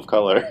and people of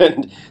color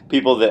and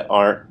people that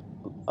aren't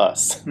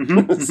us.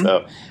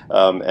 So,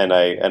 and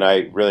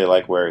I really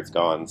like where it's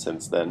gone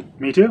since then.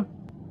 Me too,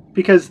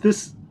 because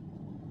this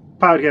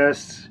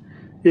podcast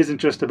isn't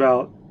just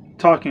about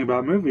talking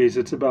about movies;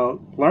 it's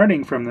about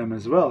learning from them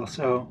as well.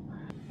 So,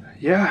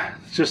 yeah,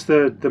 it's just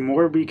the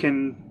more we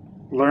can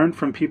learn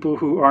from people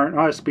who aren't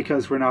us,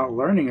 because we're not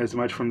learning as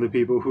much from the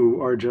people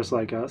who are just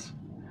like us.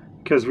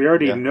 Because we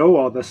already know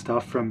all the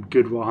stuff from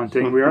Good Will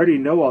Hunting. We already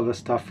know all the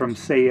stuff from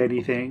Say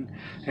Anything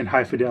and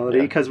High Fidelity,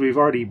 because we've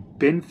already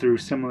been through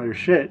similar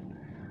shit.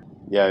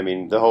 Yeah, I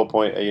mean, the whole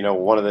point,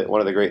 one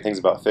of the great things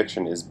about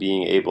fiction is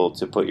being able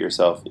to put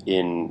yourself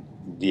in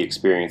the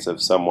experience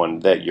of someone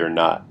that you're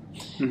not.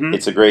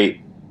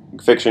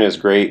 Fiction is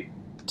great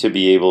to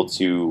be able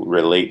to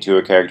relate to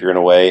a character in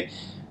a way,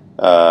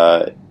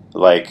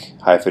 like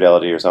High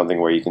Fidelity or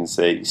something, where you can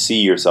see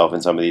yourself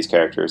in some of these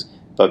characters.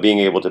 But being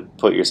able to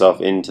put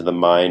yourself into the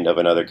mind of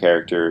another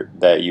character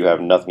that you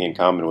have nothing in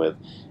common with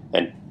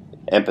and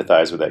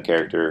empathize with that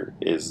character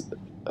is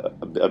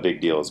a big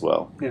deal as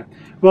well. Yeah.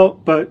 Well,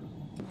 but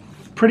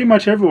pretty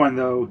much everyone,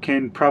 though,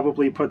 can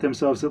probably put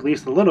themselves at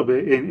least a little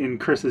bit in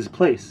Chris's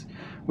place.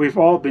 We've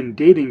all been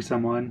dating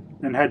someone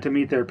and had to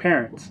meet their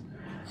parents.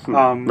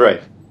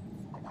 Right.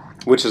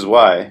 Which is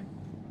why,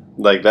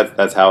 like,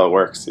 that's how it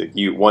works.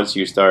 Once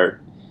you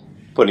start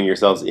putting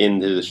yourselves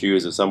into the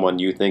shoes of someone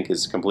you think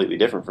is completely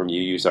different from you,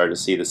 you start to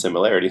see the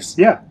similarities.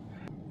 Yeah.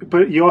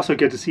 But you also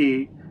get to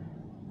see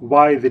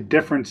why the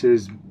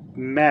differences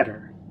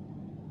matter.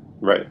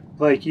 Right.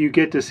 Like, you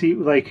get to see,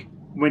 like,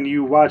 when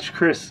you watch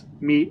Chris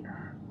meet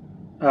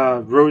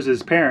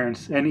Rose's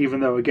parents, and even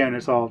though, again,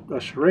 it's all a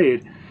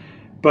charade,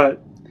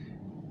 but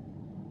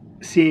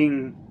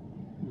seeing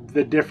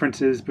the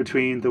differences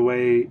between the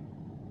way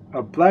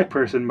a black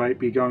person might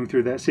be going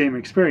through that same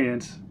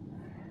experience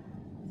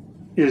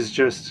is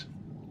just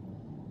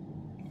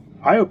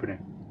eye-opening,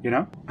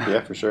 Yeah,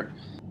 for sure.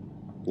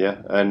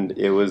 Yeah, and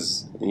it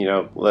was,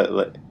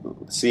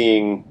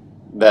 seeing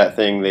that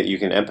thing that you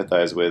can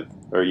empathize with,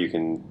 or you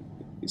can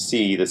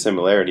see the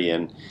similarity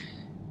in,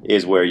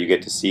 is where you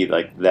get to see,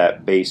 like,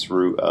 that base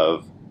root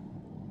of,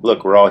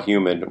 look, we're all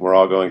human, we're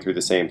all going through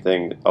the same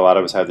thing, a lot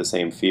of us have the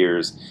same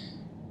fears.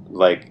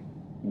 Like,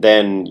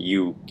 then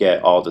you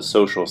get all the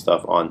social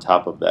stuff on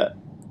top of that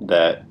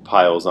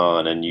piles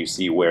on, and you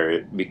see where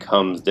it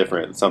becomes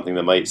different. Something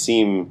that might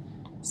seem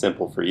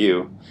simple for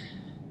you,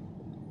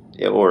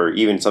 or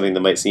even something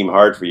that might seem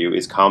hard for you,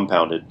 is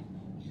compounded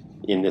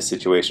in this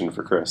situation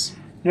for Chris.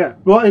 Yeah.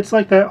 Well, it's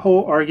like that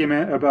whole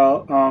argument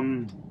about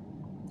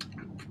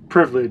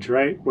privilege,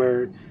 right?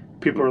 Where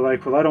people are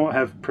like, well, I don't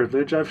have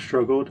privilege, I've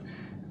struggled.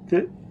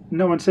 That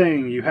no one's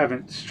saying you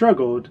haven't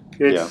struggled.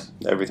 It's,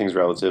 everything's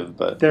relative,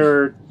 but there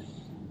are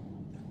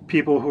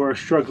people who are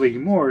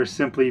struggling more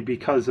simply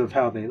because of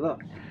how they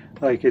look.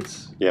 Like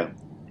it's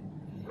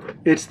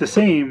the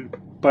same,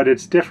 but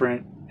it's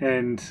different,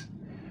 and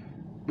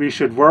we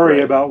should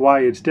worry about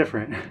why it's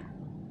different.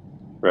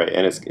 Right,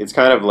 and it's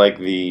kind of like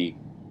the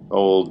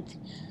old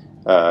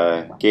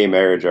gay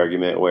marriage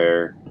argument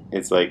where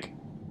it's like,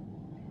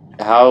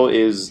 how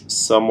is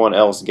someone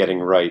else getting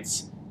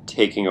rights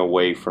taking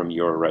away from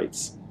your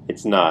rights?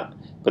 It's not,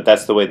 but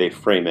that's the way they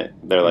frame it.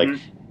 They're like,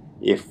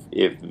 if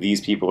these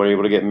people are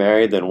able to get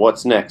married, then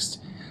what's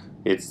next?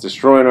 It's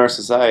destroying our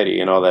society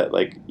and all that.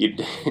 Like,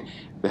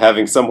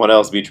 having someone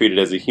else be treated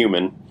as a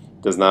human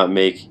does not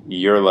make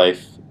your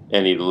life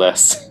any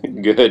less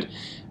good.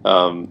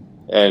 And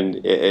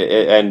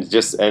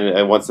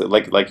once,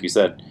 like you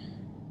said,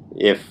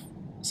 if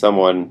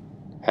someone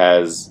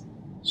has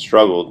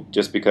struggled,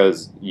 just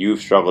because you've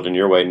struggled in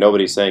your way,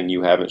 nobody's saying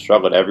you haven't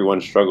struggled.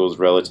 Everyone struggles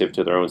relative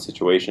to their own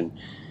situation.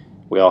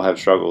 We all have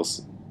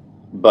struggles,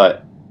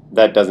 but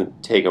that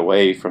doesn't take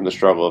away from the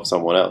struggle of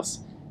someone else.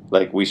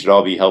 Like, we should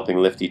all be helping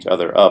lift each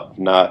other up,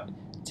 not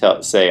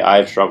say,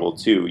 I've struggled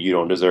too, you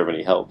don't deserve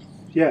any help.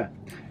 Yeah.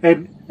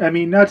 And, I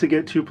mean, not to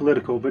get too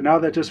political, but now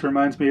that just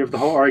reminds me of the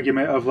whole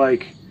argument of,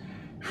 like,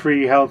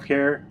 free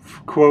healthcare,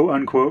 quote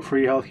unquote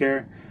free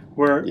healthcare,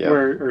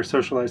 or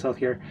socialized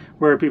healthcare,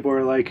 where people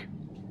are like,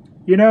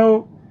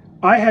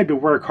 I had to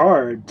work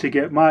hard to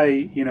get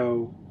my,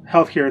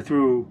 healthcare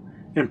through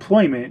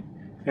employment,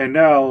 and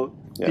now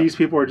these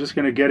people are just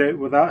going to get it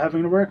without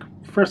having to work.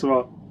 First of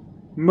all,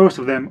 most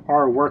of them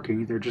are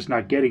working; they're just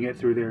not getting it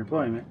through their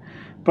employment.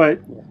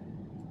 But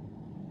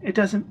it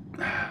doesn't.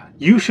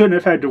 You shouldn't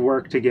have had to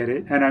work to get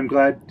it, and I'm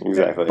glad.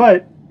 Exactly.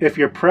 But if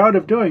you're proud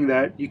of doing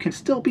that, you can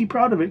still be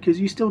proud of it because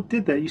you still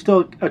did that. You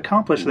still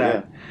accomplished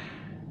that. Yeah.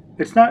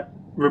 It's not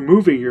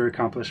removing your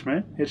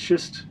accomplishment. It's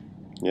just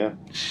well,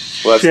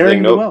 that's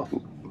sharing the thing. the wealth.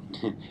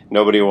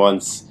 Nobody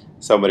wants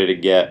somebody to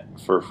get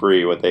for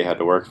free what they had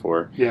to work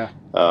for. Yeah.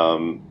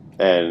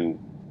 And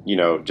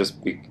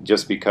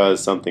just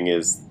because something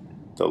is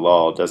the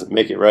law doesn't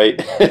make it right.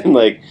 And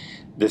like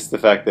the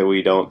fact that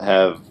we don't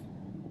have,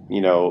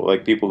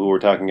 like people who were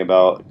talking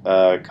about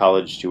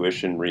college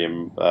tuition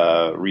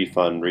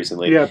refund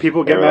recently. Yeah,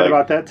 people get mad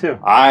about that too.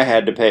 I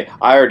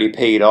already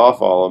paid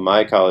off all of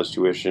my college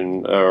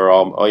tuition or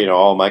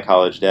all my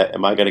college debt.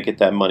 Am I going to get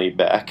that money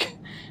back?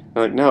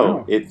 I'm like,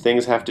 no.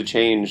 Things have to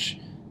change.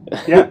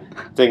 Yeah.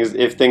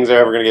 If things are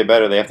ever going to get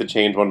better, they have to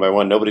change one by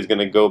one. Nobody's going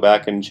to go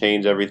back and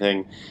change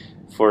everything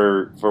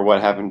for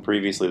what happened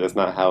previously. That's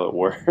not how it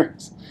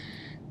works.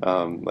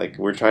 Like,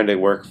 we're trying to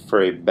work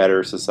for a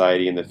better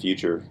society in the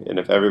future, and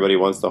if everybody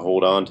wants to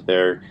hold on to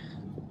their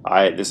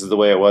this is the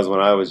way it was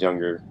when I was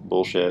younger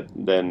bullshit,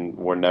 then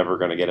we're never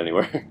going to get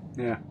anywhere.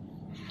 Yeah.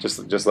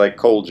 Just like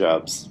coal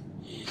jobs.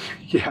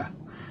 Yeah.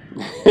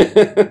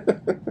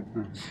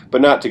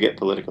 But not to get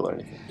political or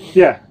anything.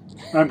 Yeah.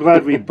 I'm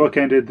glad we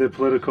bookended the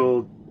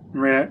political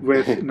rant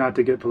with not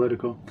to get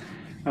political.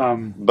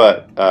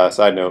 But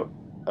side note,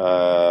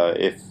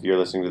 if you're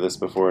listening to this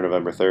before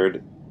November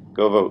 3rd,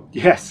 go vote.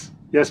 Yes,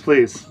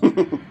 please.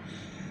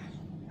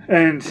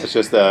 And it's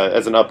just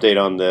as an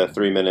update on the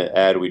 3-minute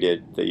ad we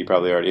did that you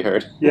probably already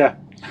heard. Yeah.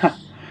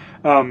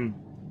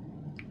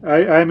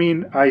 I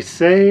mean, I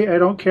say I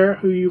don't care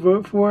who you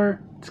vote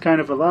for. It's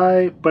kind of a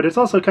lie, but it's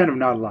also kind of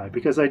not a lie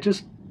because I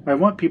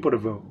want people to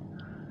vote.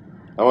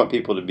 I want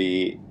people to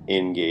be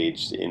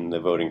engaged in the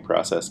voting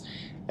process.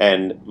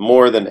 And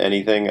more than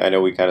anything, I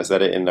know we kind of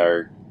said it in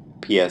our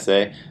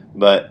PSA,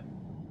 but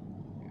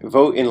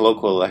vote in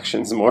local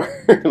elections more.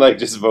 Like,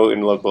 just vote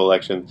in local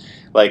elections.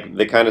 Like,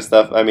 the kind of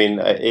stuff, I mean,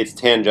 it's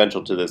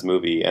tangential to this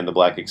movie and the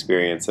Black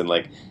experience and,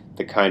 like,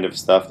 the kind of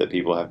stuff that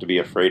people have to be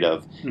afraid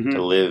of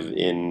to live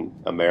in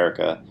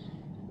America.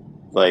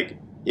 Like,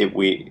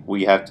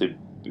 we have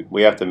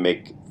to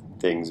make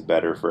things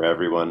better for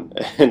everyone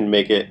and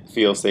make it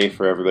feel safe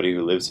for everybody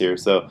who lives here.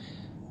 So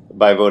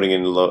by voting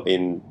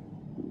in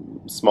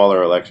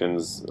smaller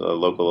elections,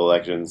 local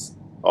elections,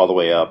 all the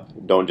way up,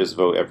 don't just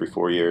vote every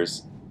 4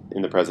 years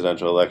in the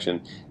presidential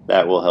election.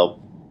 That will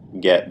help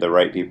get the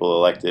right people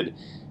elected,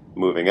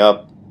 moving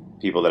up,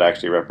 people that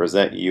actually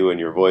represent you and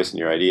your voice and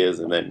your ideas,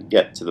 and then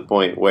get to the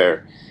point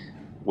where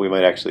we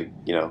might actually,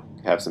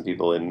 have some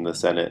people in the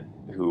Senate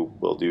who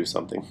will do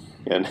something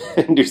and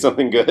do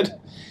something good.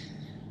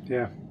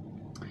 Yeah.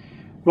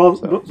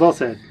 Well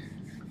said.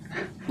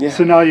 Yeah.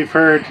 So now you've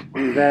heard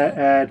that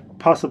ad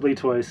possibly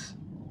twice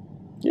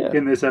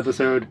in this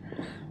episode.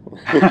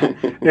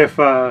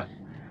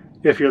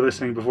 If you're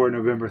listening before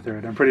November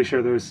 3rd. I'm pretty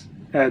sure those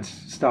ads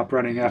stop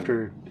running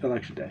after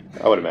Election Day.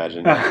 I would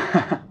imagine.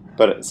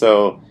 But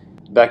so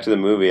back to the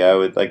movie, I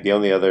would like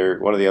one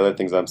of the other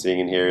things I'm seeing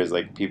in here is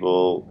like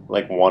people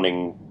like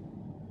wanting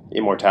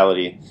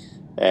immortality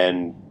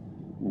and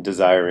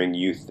desiring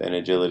youth and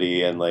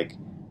agility, and like,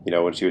 you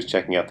know, when she was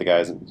checking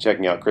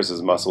out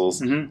Chris's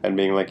muscles and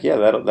being like, yeah,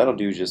 that'll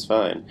do just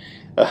fine.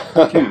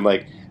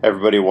 Like,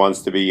 everybody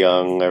wants to be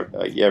young.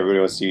 Everybody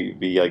wants to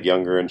be like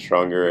younger and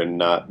stronger and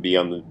not be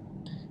on the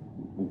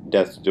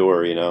death's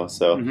door, you know.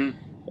 So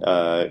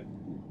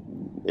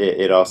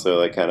it also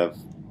like kind of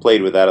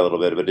played with that a little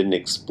bit, but didn't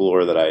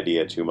explore that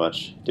idea too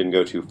much. Didn't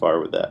go too far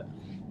with that.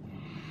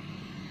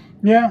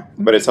 Yeah.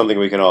 But it's something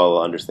we can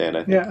all understand,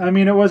 I think. Yeah, I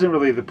mean, it wasn't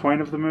really the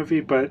point of the movie,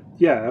 but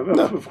yeah,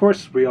 of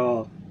course we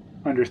all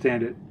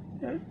understand it.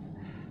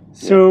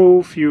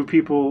 So few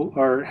people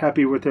are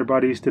happy with their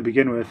bodies to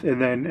begin with,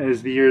 and then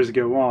as the years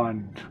go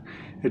on,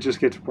 it just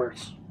gets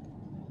worse.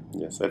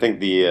 Yes, I think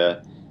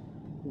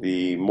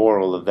the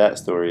moral of that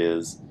story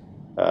is,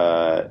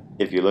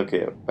 if you look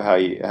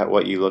at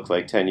what you look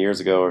like 10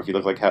 years ago, or if you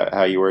look like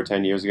how you were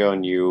 10 years ago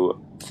and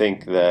you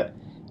think that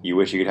you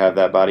wish you could have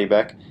that body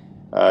back,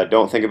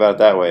 don't think about it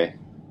that way.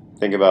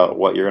 Think about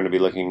what you're going to be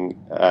looking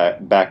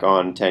back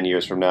on 10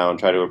 years from now and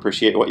try to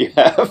appreciate what you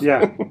have.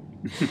 Yeah.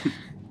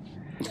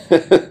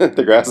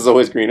 The grass is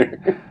always greener.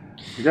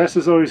 The grass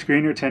is always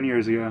greener 10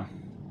 years ago.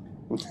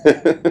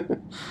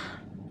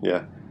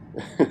 Yeah.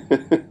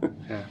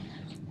 Yeah.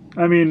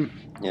 I mean,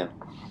 yeah.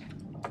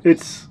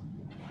 It's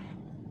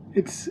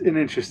an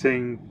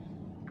interesting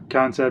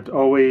concept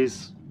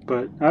always,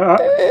 but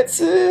it's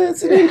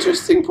an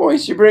interesting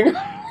point you bring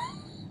up.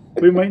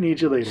 We might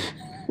need you later.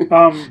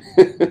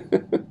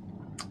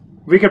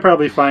 We could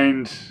probably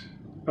find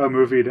a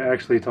movie to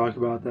actually talk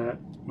about that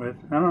with.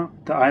 I don't know,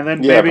 The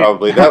Island. Yeah, maybe?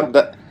 probably.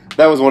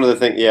 That was one of the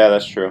things. Yeah,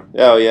 that's true.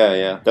 Oh,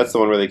 yeah. That's the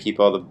one where they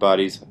keep all the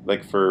bodies,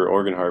 like, for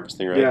organ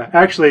harvesting, right? Yeah,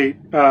 actually,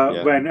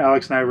 when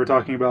Alex and I were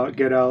talking about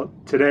Get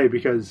Out today,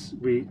 because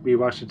we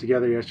watched it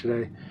together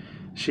yesterday,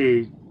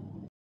 she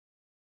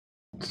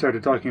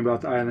started talking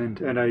about The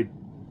Island, and I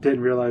didn't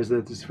realize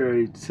that it's a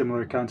very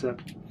similar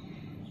concept.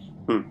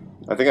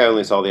 I think I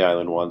only saw The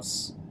Island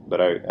once,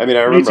 but I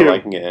remember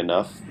liking it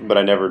enough, but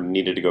I never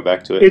needed to go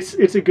back to it.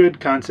 It's a good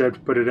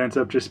concept, but it ends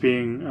up just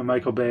being a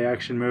Michael Bay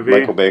action movie.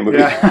 Michael Bay movie.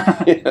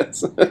 Yeah.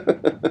 Yes.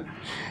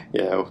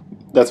 Yeah,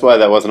 that's why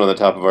that wasn't on the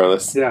top of our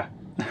list. Yeah.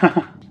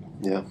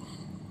 Yeah.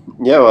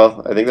 Yeah,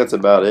 well, I think that's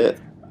about it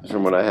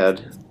from what I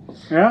had.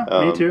 Yeah,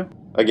 me too.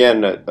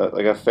 Again,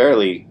 like a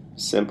fairly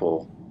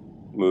simple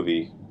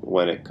movie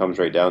when it comes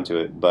right down to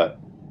it, but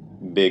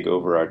big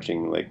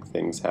overarching like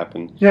things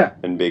happen. Yeah.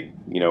 And big,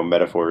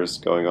 metaphors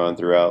going on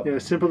throughout. Yeah,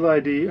 simple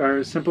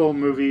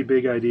movie,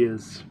 big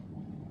ideas.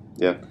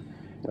 Yeah,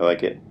 I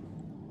like it.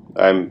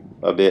 I'm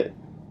a bit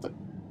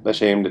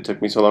ashamed it took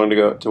me so long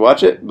to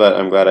watch it, but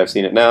I'm glad I've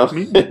seen it now.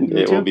 Me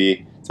It too. will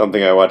be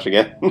something I watch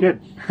again.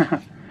 Good.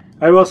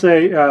 I will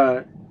say,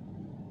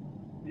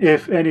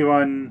 if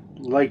anyone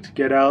liked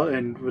Get Out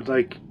and would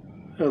like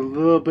a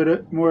little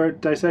bit more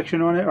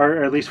dissection on it,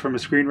 or at least from a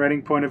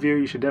screenwriting point of view,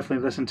 you should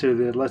definitely listen to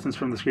the Lessons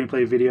from the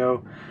Screenplay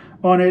video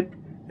on it.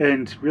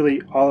 And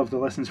really, all of the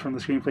Lessons from the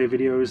Screenplay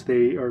videos,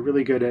 they are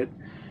really good at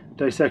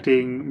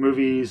dissecting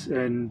movies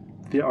and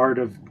the art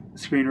of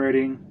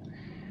screenwriting.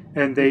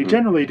 And they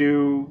generally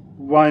do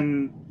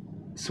one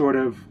sort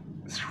of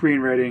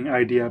screenwriting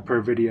idea per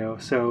video.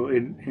 So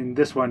in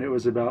this one, it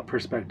was about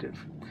perspective.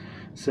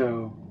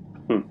 So,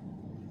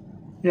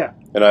 yeah.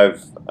 And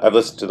I've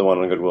listened to the one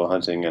on Good Will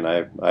Hunting, and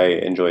I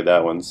enjoyed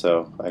that one,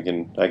 so I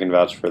can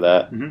vouch for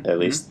that at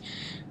least.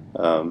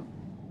 But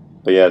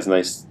yeah, it's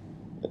nice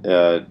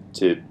to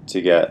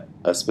get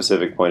a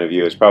specific point of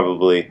view. It's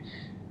probably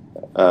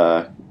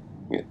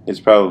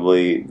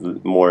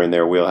more in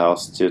their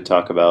wheelhouse to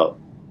talk about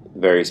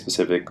very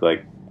specific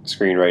like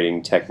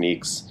screenwriting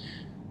techniques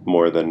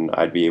more than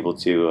I'd be able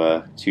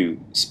to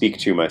speak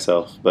to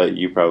myself. But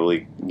you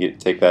probably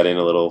take that in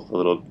a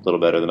little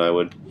better than I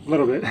would. A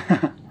little bit.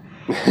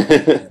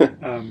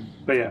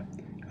 But yeah,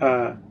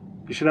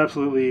 you should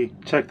absolutely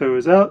check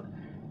those out.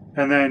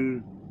 And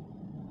then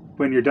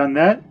when you're done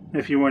that,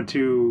 if you want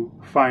to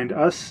find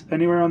us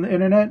anywhere on the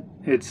internet,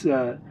 it's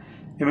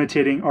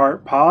Imitating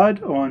Art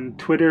Pod on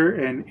Twitter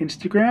and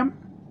Instagram.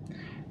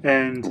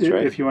 And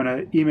right. If you want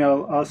to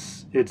email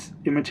us, it's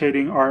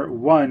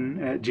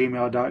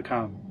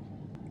imitatingart1@gmail.com.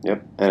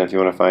 Yep. And if you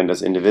want to find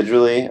us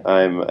individually,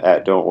 I'm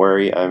at Don't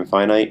Worry I'm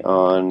Finite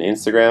on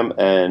Instagram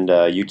and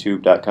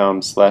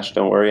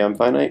youtube.com/Don't Worry I'm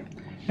Finite.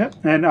 Yep.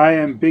 And I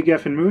am Big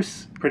F and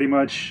Moose pretty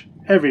much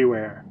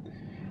everywhere.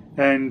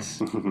 And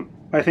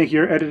I think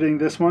you're editing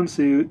this one,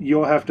 so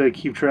you'll have to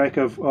keep track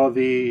of all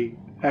the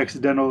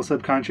accidental,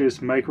 subconscious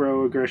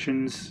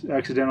microaggressions,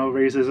 accidental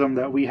racism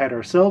that we had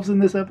ourselves in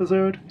this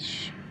episode.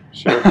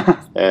 Sure.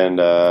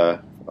 And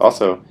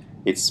also,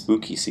 it's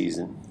spooky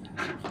season.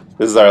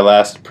 This is our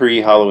last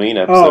pre-Halloween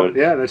episode. Oh,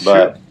 yeah, that's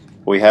but true.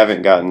 We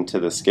haven't gotten to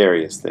the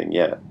scariest thing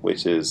yet,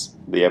 which is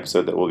the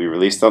episode that will be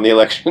released on the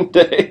election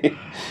day.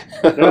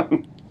 Yeah.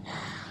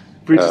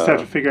 We just have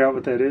to figure out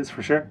what that is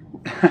for sure.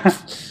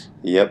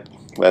 Yep,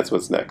 that's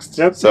what's next.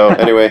 Yep. So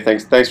anyway,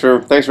 thanks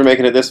for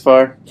making it this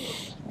far,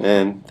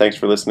 and thanks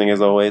for listening as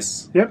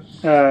always. Yep.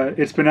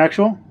 It's been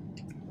actual.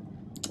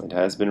 It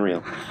has been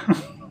real.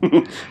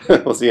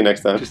 We'll see you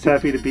next time. Just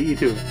happy to beat you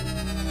to it.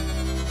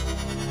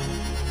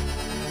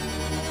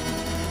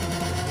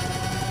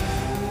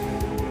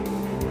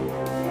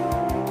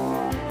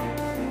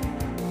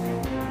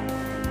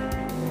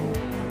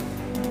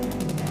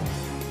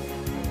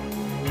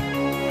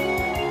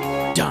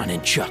 Don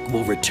and Chuck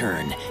will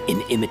return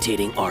in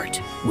Imitating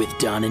Art with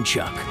Don and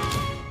Chuck.